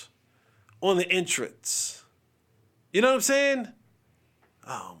doors. On the entrance. You know what I'm saying?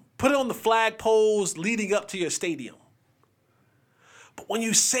 Put it on the flagpoles leading up to your stadium. But when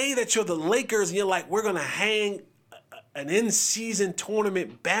you say that you're the Lakers and you're like, we're going to hang an in-season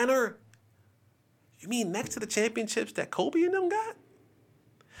tournament banner, you mean next to the championships that Kobe and them got?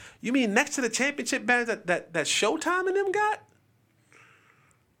 You mean next to the championship banners that Showtime and them got?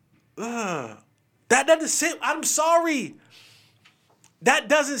 That doesn't sit, I'm sorry. That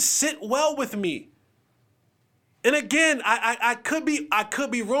doesn't sit well with me. And again, I could be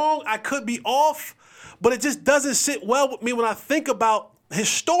wrong, I could be off, but it just doesn't sit well with me when I think about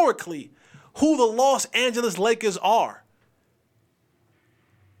historically who the Los Angeles Lakers are.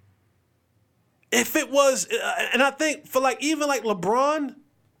 If it was, and I think for even LeBron,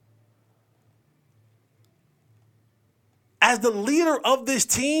 as the leader of this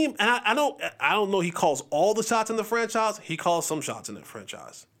team, and I don't know he calls all the shots in the franchise. He calls some shots in the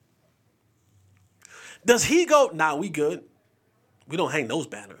franchise. Does he go, nah, we good. We don't hang those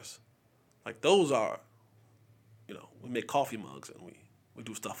banners. Those are, we make coffee mugs and we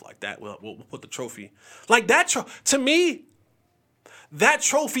do stuff like that. We'll put the trophy. To me, that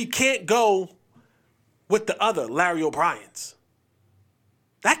trophy can't go with the other Larry O'Briens.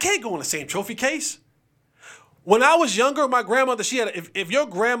 That can't go in the same trophy case. When I was younger, my grandmother, she had if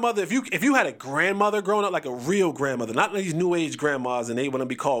you had a grandmother growing up, like a real grandmother, not these new age grandmas and they want to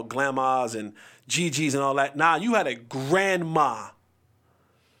be called grandmas and GGs and all that. Nah, you had a grandma.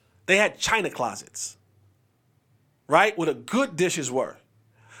 They had china closets, right? Where the good dishes were.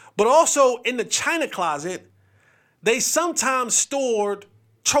 But also in the china closet, they sometimes stored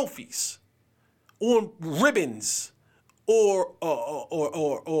trophies or ribbons or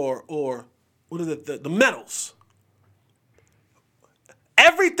what are the medals.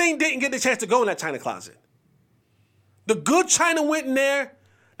 Everything didn't get the chance to go in that china closet. The good china went in there.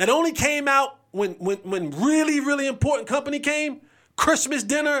 That only came out when really, really important company came. Christmas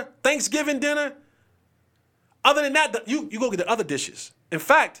dinner, Thanksgiving dinner. Other than that, you go get the other dishes. In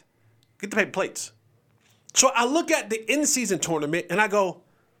fact, get the paper plates. So I look at the in-season tournament and I go,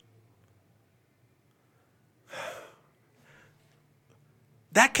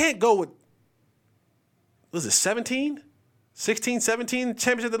 that can't go with, was it 17? 16, 17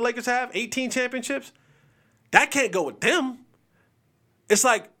 championships that the Lakers have? 18 championships? That can't go with them. It's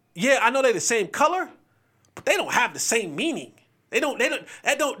like, yeah, I know they're the same color, but they don't have the same meaning.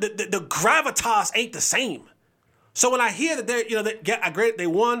 The gravitas ain't the same. So when I hear that they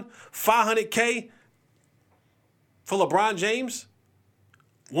won $500K for LeBron James,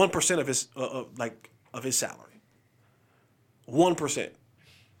 1% of his salary. 1%.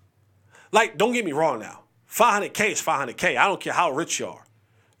 Like, don't get me wrong now. $500K is $500K. I don't care how rich you are.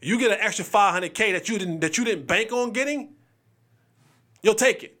 You get an extra $500K that you didn't bank on getting, you'll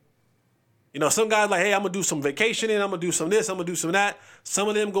take it. You know, some guys like, hey, I'm gonna do some vacationing, I'm gonna do some this, I'm gonna do some that. Some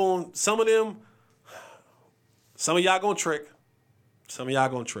of y'all gonna trick. Some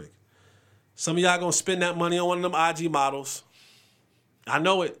of y'all gonna spend that money on one of them IG models. I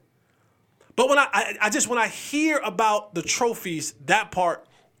know it. But when I hear about the trophies, that part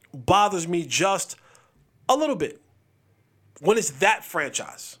bothers me just a little bit when it's that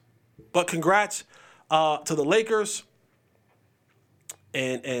franchise. But congrats to the Lakers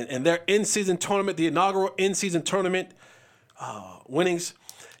and their in-season tournament, the inaugural in-season tournament winnings.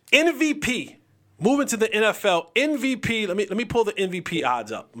 MVP, moving to the NFL, MVP, let me pull the MVP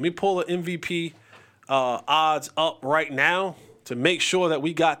odds up. Let me pull the MVP odds up right now to make sure that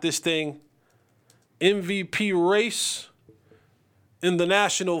we got this thing. MVP race in the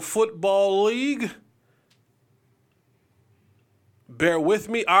National Football League. Bear with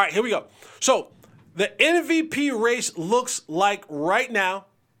me. All right, here we go. So the MVP race looks like right now,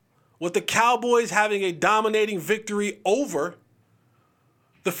 with the Cowboys having a dominating victory over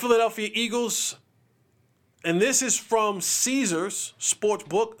the Philadelphia Eagles. And this is from Caesars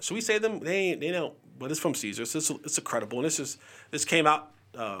Sportsbook. Should we say them? They don't, but it's from Caesars. It's a credible. And this came out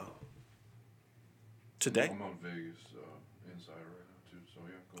today. I'm on Vegas Insider right now too. So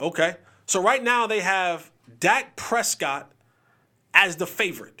yeah. Okay. So right now they have Dak Prescott as the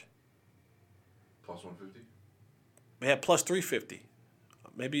favorite. Plus 150? They had plus 350.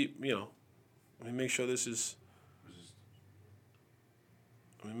 Maybe, let me make sure this is.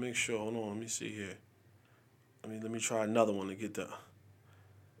 Let me make sure. Hold on. Let me see here. Let me try another one to get the. All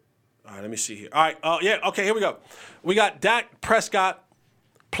right, let me see here. All right. Yeah. Okay. Here we go. We got Dak Prescott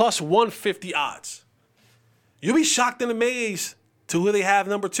plus 150 odds. You'll be shocked and amazed to who they have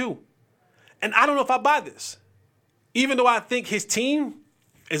number 2. And I don't know if I buy this. Even though I think his team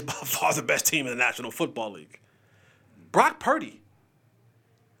is by far the best team in the National Football League. Brock Purdy.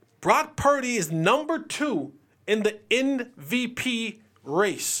 Brock Purdy is number 2 in the MVP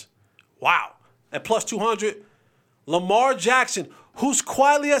race. Wow. At plus 200. Lamar Jackson, who's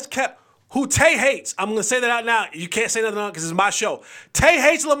quietly has kept, who Tay hates. I'm going to say that out now. You can't say nothing on it because it's my show. Tay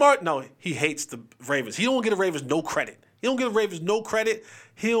hates Lamar. No, he hates the Ravens. He don't give the Ravens no credit. He's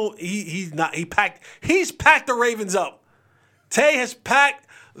packed the Ravens up. Tay has packed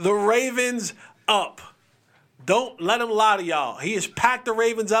the Ravens up. Don't let him lie to y'all. He has packed the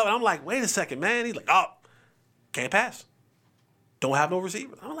Ravens up. And I'm like, wait a second, man. He's like, can't pass. Don't have no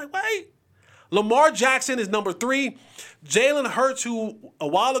receiver. I'm like, wait. Lamar Jackson is number 3. Jalen Hurts, who a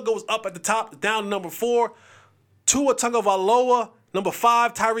while ago was up at the top, down to number 4. Tua Tagovailoa, number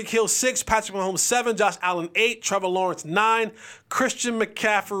 5. Tyreek Hill, 6. Patrick Mahomes, 7. Josh Allen, 8. Trevor Lawrence, 9. Christian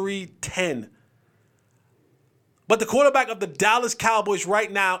McCaffrey, 10. But the quarterback of the Dallas Cowboys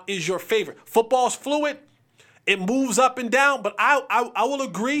right now is your favorite. Football's fluid. It moves up and down, but I will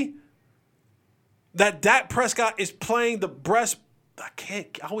agree that Dak Prescott is playing the best. I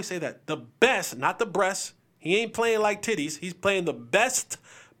always say that. The best, not the breast. He ain't playing like titties. He's playing the best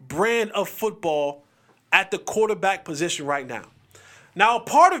brand of football at the quarterback position right now. Now, a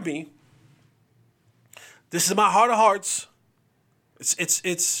part of me, this is my heart of hearts.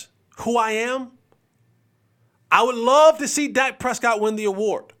 It's who I am. I would love to see Dak Prescott win the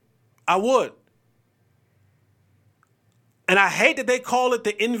award. I would. And I hate that they call it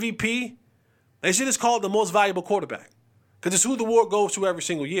the MVP. They should just call it the most valuable quarterback. Because it's who the award goes to every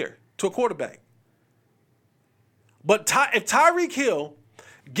single year, to a quarterback. But if Tyreek Hill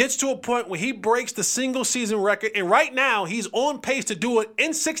gets to a point where he breaks the single season record, and right now he's on pace to do it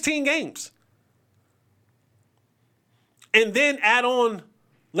in 16 games, and then add on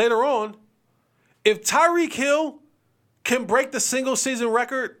later on, if Tyreek Hill can break the single season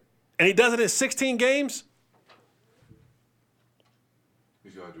record and he does it in 16 games,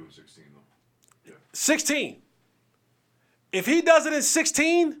 he's got to do it in 16 though. Yeah. 16. If he does it in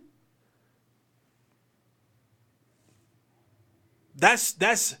 16,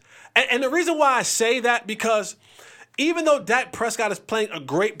 and the reason why I say that, because even though Dak Prescott is playing a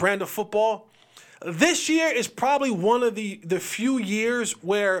great brand of football, this year is probably one of the few years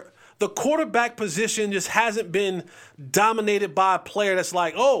where the quarterback position just hasn't been dominated by a player that's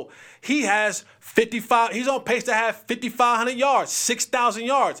like, oh, he has 55, he's on pace to have 5,500 yards, 6,000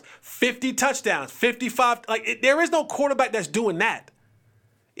 yards, 50 touchdowns, 55. There is no quarterback that's doing that.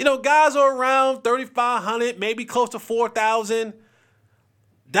 You know, guys are around 3,500, maybe close to 4,000.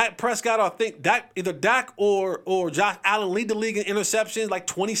 Dak Prescott, I think either Dak or Josh Allen lead the league in interceptions, like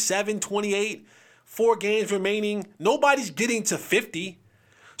 27, 28, 4 games remaining. Nobody's getting to 50.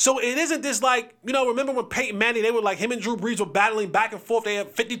 So it isn't this like, you know, remember when Peyton Manning, they were like, him and Drew Brees were battling back and forth. They had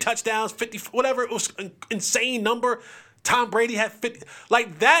 50 touchdowns, 50, whatever. It was an insane number. Tom Brady had 50.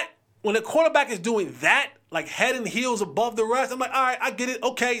 Like that, when a quarterback is doing that, like head and heels above the rest, I'm like, all right, I get it.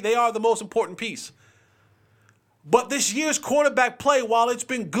 Okay, they are the most important piece. But this year's quarterback play, while it's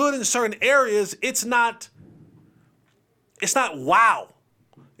been good in certain areas, it's not wow.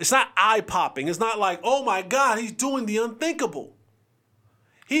 It's not eye-popping. It's not like, oh my God, he's doing the unthinkable.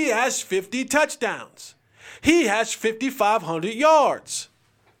 He has 50 touchdowns. He has 5,500 yards.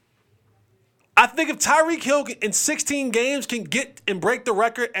 I think if Tyreek Hill in 16 games can get and break the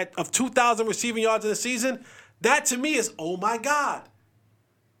record of 2,000 receiving yards in a season, that to me is, oh my God.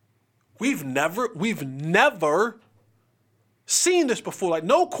 We've never seen this before. Like,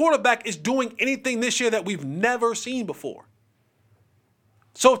 no quarterback is doing anything this year that we've never seen before.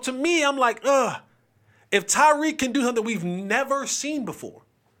 So to me, I'm like, if Tyreek can do something we've never seen before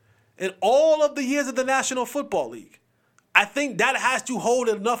in all of the years of the National Football League, I think that has to hold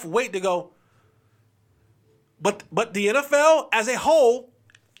enough weight to go. But the NFL as a whole,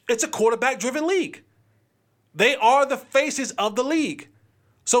 it's a quarterback-driven league. They are the faces of the league.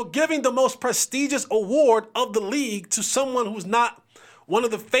 So giving the most prestigious award of the league to someone who's not one of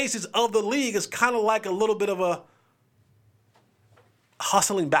the faces of the league is kind of like a little bit of a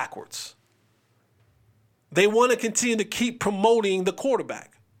hustling backwards. They want to continue to keep promoting the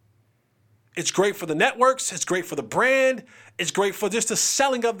quarterback. It's great for the networks. It's great for the brand. It's great for just the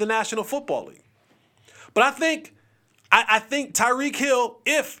selling of the National Football League. But I think Tyreek Hill,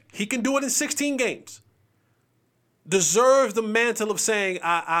 if he can do it in 16 games, deserves the mantle of saying,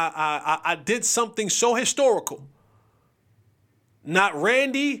 I did something so historical. Not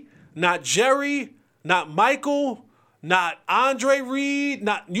Randy, not Jerry, not Michael, not Andre Reed,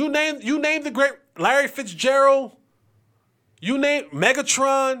 not you name the great Larry Fitzgerald, you name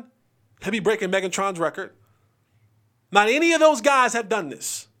Megatron. He'll be breaking Megatron's record. Not any of those guys have done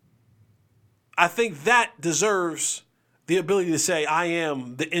this. I think that deserves the ability to say, I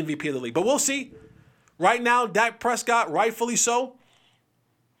am the MVP of the league. But we'll see. Right now, Dak Prescott, rightfully so,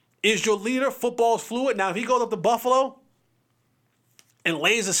 is your leader. Football's fluid. Now, if he goes up to Buffalo and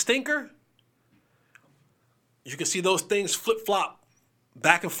lays a stinker, you can see those things flip-flop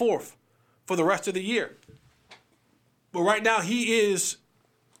back and forth for the rest of the year. But right now, he is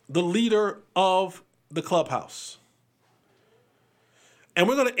the leader of the clubhouse. And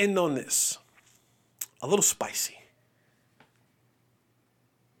we're going to end on this. A little spicy.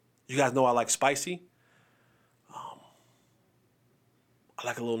 You guys know I like spicy. I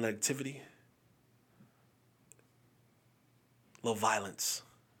like a little negativity. A little violence.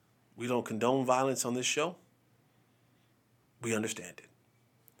 We don't condone violence on this show. We understand it.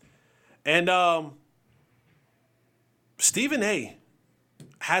 And Stephen A.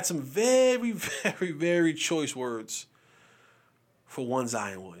 had some very, very, very choice words for one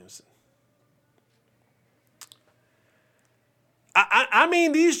Zion Williamson. I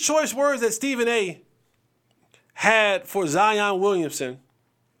mean, these choice words that Stephen A. had for Zion Williamson.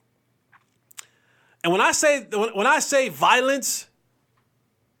 And when I say violence,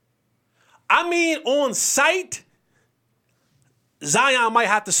 I mean on sight Zion might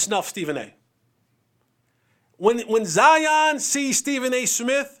have to snuff Stephen A. When Zion sees Stephen A.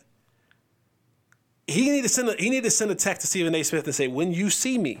 Smith, he need to send a text to Stephen A. Smith and say, when you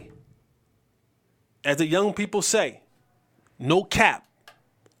see me, as the young people say, no cap,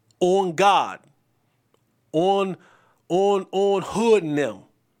 on God, on hood and them,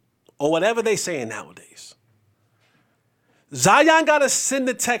 or whatever they saying nowadays. Zion got to send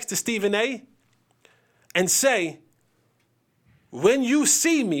a text to Stephen A. and say, when you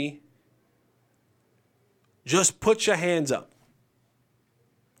see me, just put your hands up.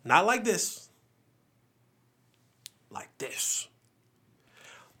 Not like this. Like this.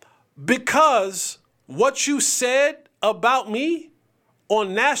 Because what you said about me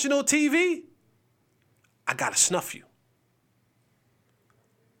on national TV, I got to snuff you.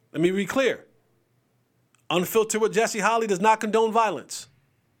 Let me be clear. Unfiltered with Jesse Holly does not condone violence.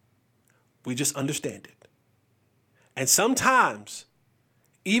 We just understand it. And sometimes,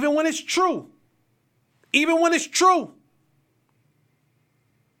 even when it's true,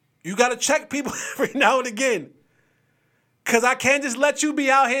 you got to check people every now and again. Because I can't just let you be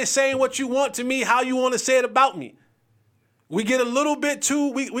out here saying what you want to me, how you want to say it about me. We get a little bit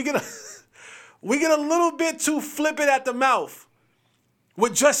too, we get a little bit too flippant at the mouth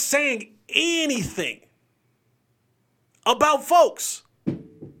with just saying anything about folks.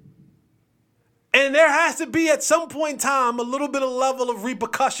 And there has to be at some point in time a little bit of level of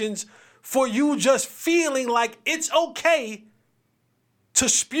repercussions for you just feeling like it's okay to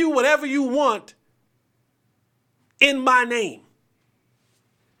spew whatever you want in my name.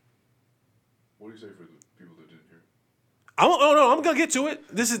 What do you say for the people that didn't hear? I'm going to get to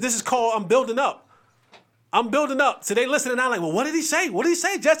it. This is called I'm building up. So they listening now like, well, what did he say? What did he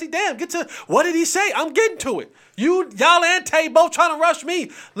say, Jesse? Damn, what did he say? I'm getting to it. Y'all and Tay both trying to rush me.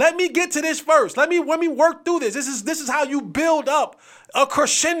 Let me get to this first. Let me work through this. This is how you build up a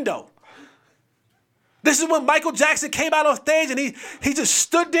crescendo. This is when Michael Jackson came out on stage and he just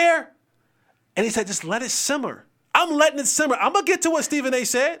stood there and he said, just let it simmer. I'm letting it simmer. I'm going to get to what Stephen A.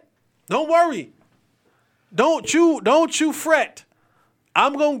 said. Don't worry. Don't you fret.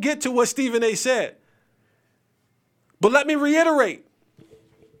 I'm going to get to what Stephen A. said. But let me reiterate.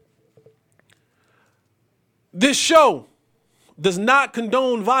 This show does not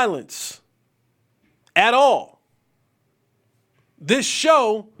condone violence at all. This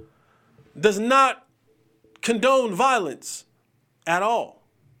show does not condone violence at all.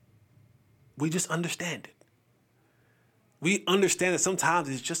 We just understand it. We understand that sometimes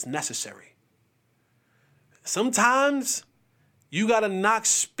it's just necessary. Sometimes you got to knock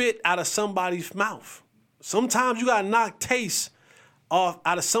spit out of somebody's mouth. Sometimes you got to knock taste off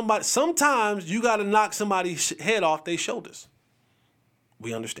out of somebody. Sometimes you got to knock somebody's head off their shoulders.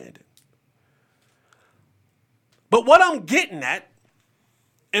 We understand it. But what I'm getting at,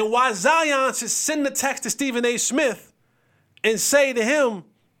 and why Zion should send the text to Stephen A. Smith and say to him,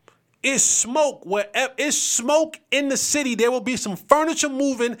 it's smoke. Wherever it's smoke in the city, there will be some furniture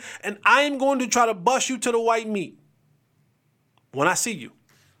moving, and I am going to try to bust you to the white meat when I see you.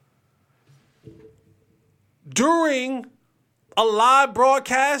 During a live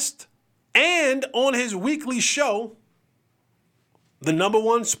broadcast and on his weekly show, the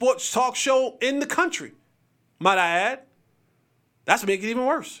 #1 sports talk show in the country, might I add. That's making it even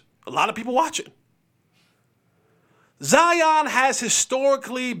worse. A lot of people watching. Zion has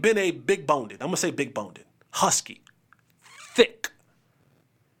historically been a big-boned, I'm going to say big-boned, husky, thick.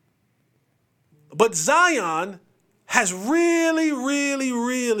 But Zion has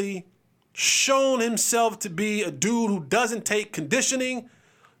really shown himself to be a dude who doesn't take conditioning,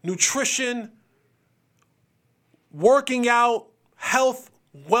 nutrition, working out, health,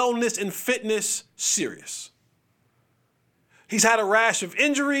 wellness, and fitness serious. He's had a rash of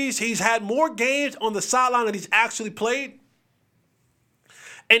injuries. He's had more games on the sideline than he's actually played.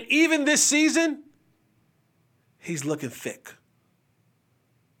 And even this season, he's looking thick.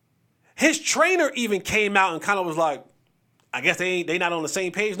 His trainer even came out and kind of was like, I guess they not on the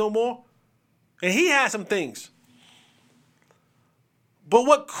same page no more. And he had some things. But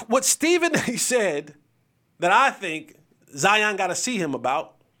what Stephen A. said that I think Zion got to see him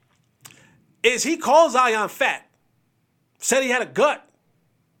about is he called Zion fat. Said he had a gut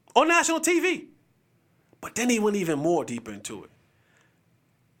on national TV. But then he went even more deeper into it.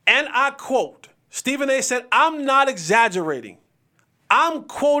 And I quote, Stephen A. said, I'm not exaggerating. I'm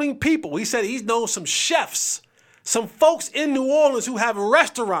quoting people. He said he's known some chefs, some folks in New Orleans who have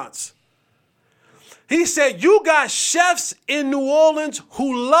restaurants. He said, you got chefs in New Orleans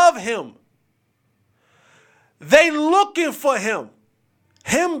who love him. They looking for him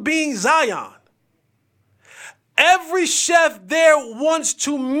being Zion. Every chef there wants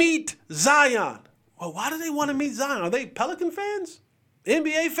to meet Zion. Well, why do they want to meet Zion? Are they Pelican fans?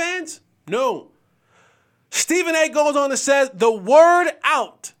 NBA fans? No. Stephen A. goes on and says, the word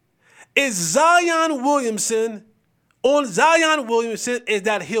out is Zion Williamson is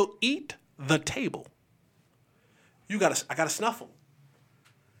that he'll eat the table. I gotta snuff him.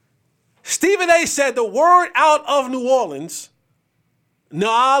 Stephen A. said the word out of New Orleans.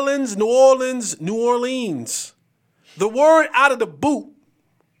 The word out of the boot,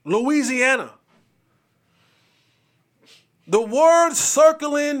 Louisiana. The word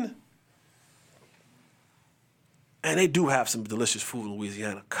circling, and they do have some delicious food in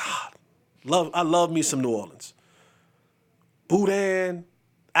Louisiana. God, I love me some New Orleans. Boudin,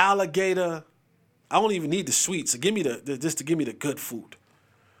 alligator. I don't even need the sweets. Give me just to give me the good food.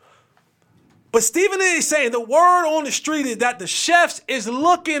 But Stephen A. is saying the word on the street is that the chefs is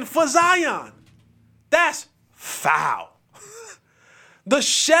looking for Zion. That's foul. The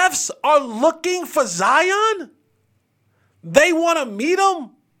chefs are looking for Zion? They want to meet him?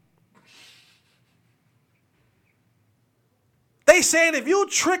 They saying if you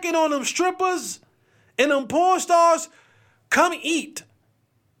tricking on them strippers and them porn stars, come eat.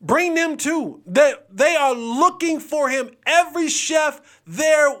 Bring them too. They are looking for him. Every chef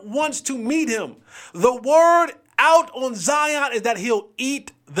there wants to meet him. The word out on Zion is that he'll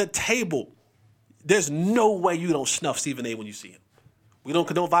eat the table. There's no way you don't snuff Stephen A. when you see him. We don't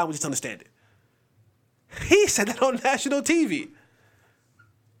condone violence, we just understand it. He said that on national TV.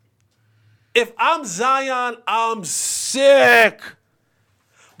 If I'm Zion, I'm sick.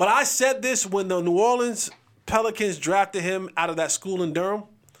 But I said this when the New Orleans Pelicans drafted him out of that school in Durham.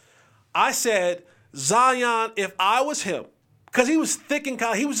 I said, Zion, if I was him, because he was thick and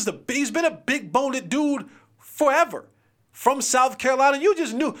kind, he's been a big boned dude forever. From South Carolina, you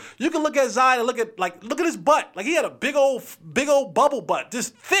just knew. You can look at Zion and look at his butt. Like he had a big old bubble butt,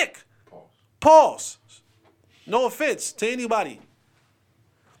 just thick. Pause. No offense to anybody.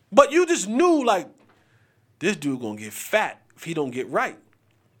 But you just knew, like, this dude gonna get fat if he don't get right.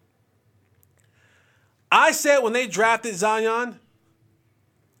 I said when they drafted Zion,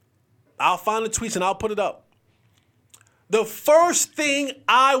 I'll find the tweets and I'll put it up. The first thing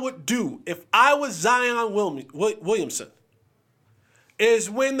I would do if I was Zion Williamson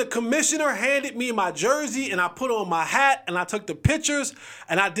is when the commissioner handed me my jersey and I put on my hat and I took the pictures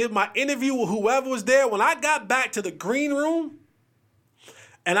and I did my interview with whoever was there. When I got back to the green room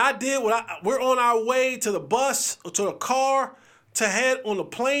and we're on our way to the bus or to the car to head on the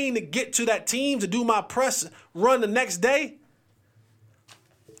plane to get to that team to do my press run the next day,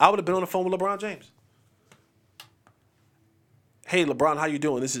 I would have been on the phone with LeBron James. Hey, LeBron, how you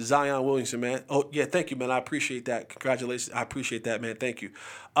doing? This is Zion Williamson, man. Oh, yeah, thank you, man. I appreciate that. Congratulations. I appreciate that, man. Thank you.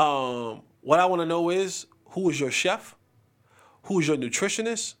 What I want to know is, who is your chef? Who is your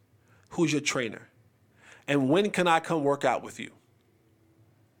nutritionist? Who's your trainer? And when can I come work out with you?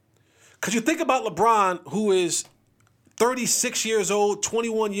 Because you think about LeBron, who is 36 years old,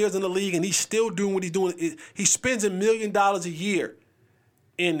 21 years in the league, and he's still doing what he's doing. He spends $1 million a year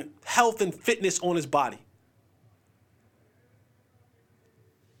in health and fitness on his body.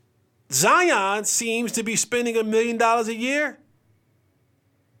 Zion seems to be spending $1 million a year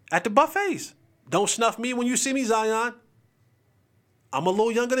at the buffets. Don't snuff me when you see me, Zion. I'm a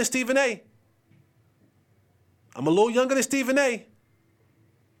little younger than Stephen A.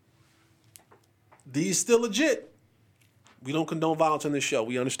 These still legit. We don't condone violence on this show.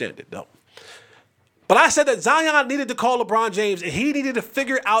 We understand it, though. But I said that Zion needed to call LeBron James, and he needed to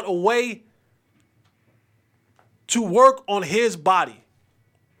figure out a way to work on his body.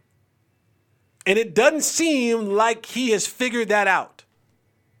 And it doesn't seem like he has figured that out.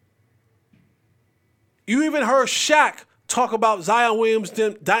 You even heard Shaq talk about Zion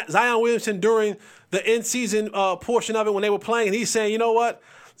Williamson during the in-season portion of it when they were playing, and he's saying, you know what?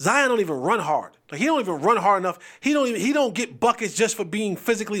 Zion don't even run hard. Like, he don't even run hard enough. He don't get buckets just for being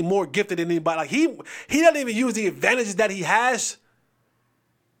physically more gifted than anybody. Like, he doesn't even use the advantages that he has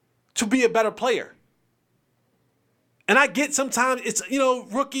to be a better player. And I get sometimes it's,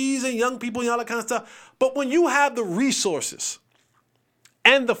 rookies and young people and all that kind of stuff. But when you have the resources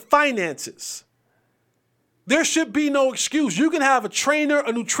and the finances, there should be no excuse. You can have a trainer,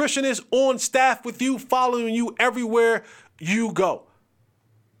 a nutritionist on staff with you, following you everywhere you go.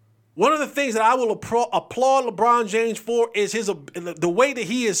 One of the things that I will applaud LeBron James for is the way that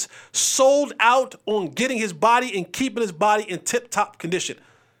he is sold out on getting his body and keeping his body in tip-top condition.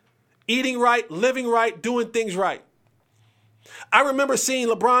 Eating right, living right, doing things right. I remember seeing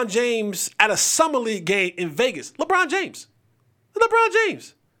LeBron James at a Summer League game in Vegas. LeBron James.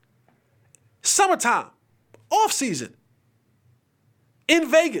 Summertime. Off-season. In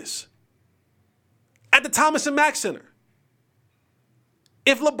Vegas. At the Thomas and Mack Center.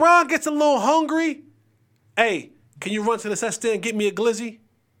 If LeBron gets a little hungry, hey, can you run to the set stand and get me a glizzy?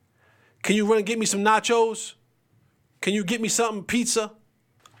 Can you run and get me some nachos? Can you get me something, pizza?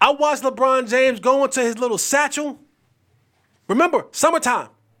 I watched LeBron James go into his little satchel. Remember, summertime,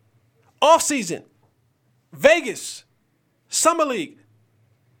 off-season, Vegas, Summer League.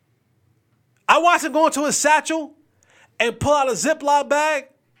 I watched him go into his satchel and pull out a Ziploc bag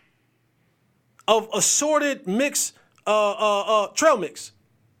of assorted mix, trail mix.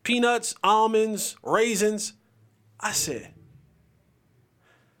 Peanuts, almonds, raisins. I said,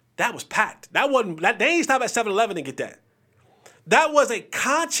 that was packed. They ain't stop at 7-Eleven and get that. That was a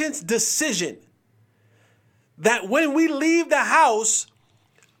conscious decision that when we leave the house,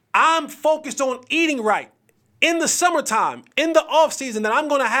 I'm focused on eating right. In the summertime, in the off season, that I'm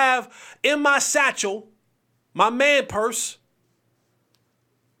going to have in my satchel, my man purse,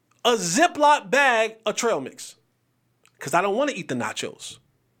 a Ziploc bag of trail mix. Because I don't want to eat the nachos.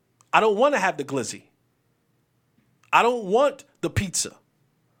 I don't want to have the glizzy. I don't want the pizza,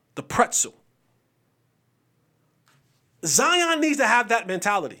 the pretzel. Zion needs to have that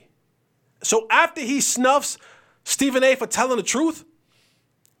mentality. So after he snuffs Stephen A for telling the truth,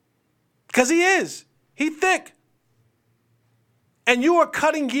 because he is, he thick, and you are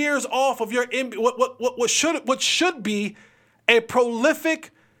cutting gears off of your what should be a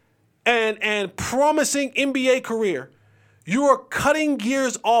prolific and promising NBA career. You are cutting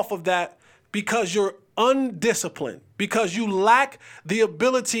gears off of that because you're undisciplined, because you lack the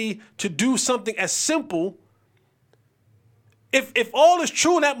ability to do something as simple. If all is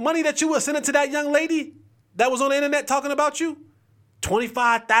true, and that money that you were sending to that young lady that was on the internet talking about you,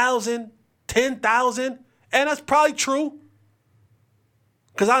 25,000, 10,000, and that's probably true.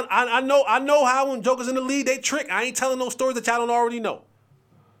 Because I know how when jokers in the league, they trick. I ain't telling no stories that y'all don't already know.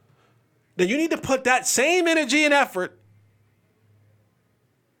 Then you need to put that same energy and effort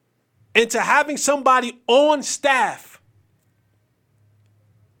into having somebody on staff.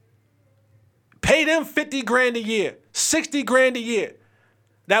 Pay them 50 grand a year, 60 grand a year.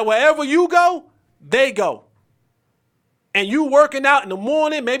 That wherever you go, they go. And you working out in the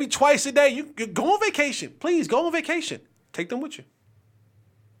morning, maybe twice a day, you go on vacation. Please go on vacation. Take them with you.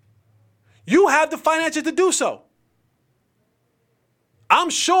 You have the finances to do so. I'm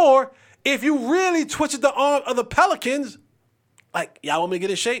sure if you really twisted the arm of the Pelicans, like, y'all want me to get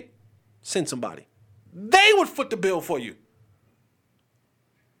in shape? Send somebody. They would foot the bill for you.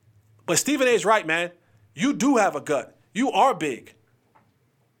 But Stephen A is right, man. You do have a gut. You are big.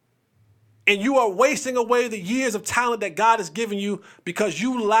 And you are wasting away the years of talent that God has given you because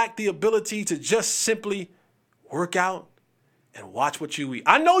you lack the ability to just simply work out and watch what you eat.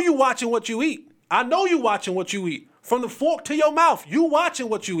 I know you watching what you eat. I know you watching what you eat. From the fork to your mouth, you watching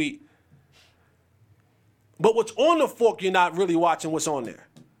what you eat. But what's on the fork, you're not really watching what's on there.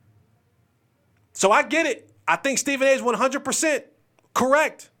 So I get it. I think Stephen A is 100%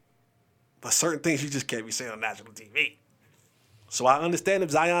 correct. But certain things you just can't be saying on national TV. So I understand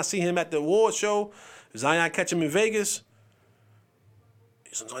if Zion see him at the award show, if Zion catch him in Vegas,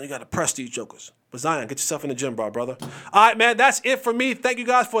 sometimes you got to press these jokers. But Zion, get yourself in the gym, brother. All right, man, that's it for me. Thank you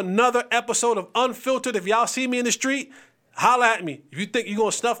guys for another episode of Unfiltered. If y'all see me in the street, holla at me. If you think you're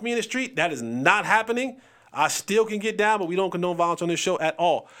going to snuff me in the street, that is not happening. I still can get down, but we don't condone violence on this show at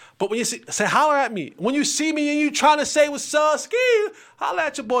all. But when you say holler at me. When you see me and you trying to say what's up, ski, holla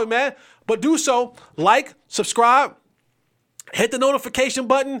at your boy, man. But do so. Like, subscribe, hit the notification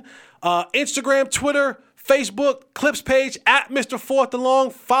button, Instagram, Twitter, Facebook, Clips page, at Mr. Fourth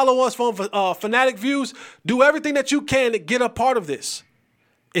Along. Follow us on Fanatic Views. Do everything that you can to get a part of this.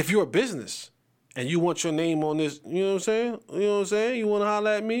 If you're a business and you want your name on this, you know what I'm saying? You know what I'm saying? You want to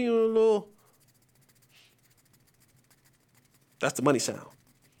holler at me? A little... That's the money sound.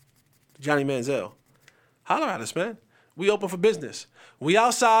 Johnny Manziel. Holler at us, man. We open for business. We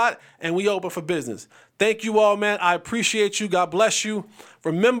outside and we open for business. Thank you all, man. I appreciate you. God bless you.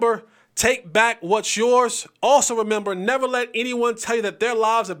 Remember, take back what's yours. Also remember, never let anyone tell you that their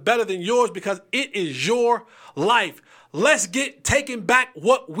lives are better than yours because it is your life. Let's get taking back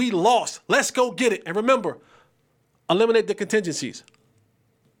what we lost. Let's go get it. And remember, eliminate the contingencies.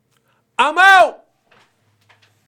 I'm out.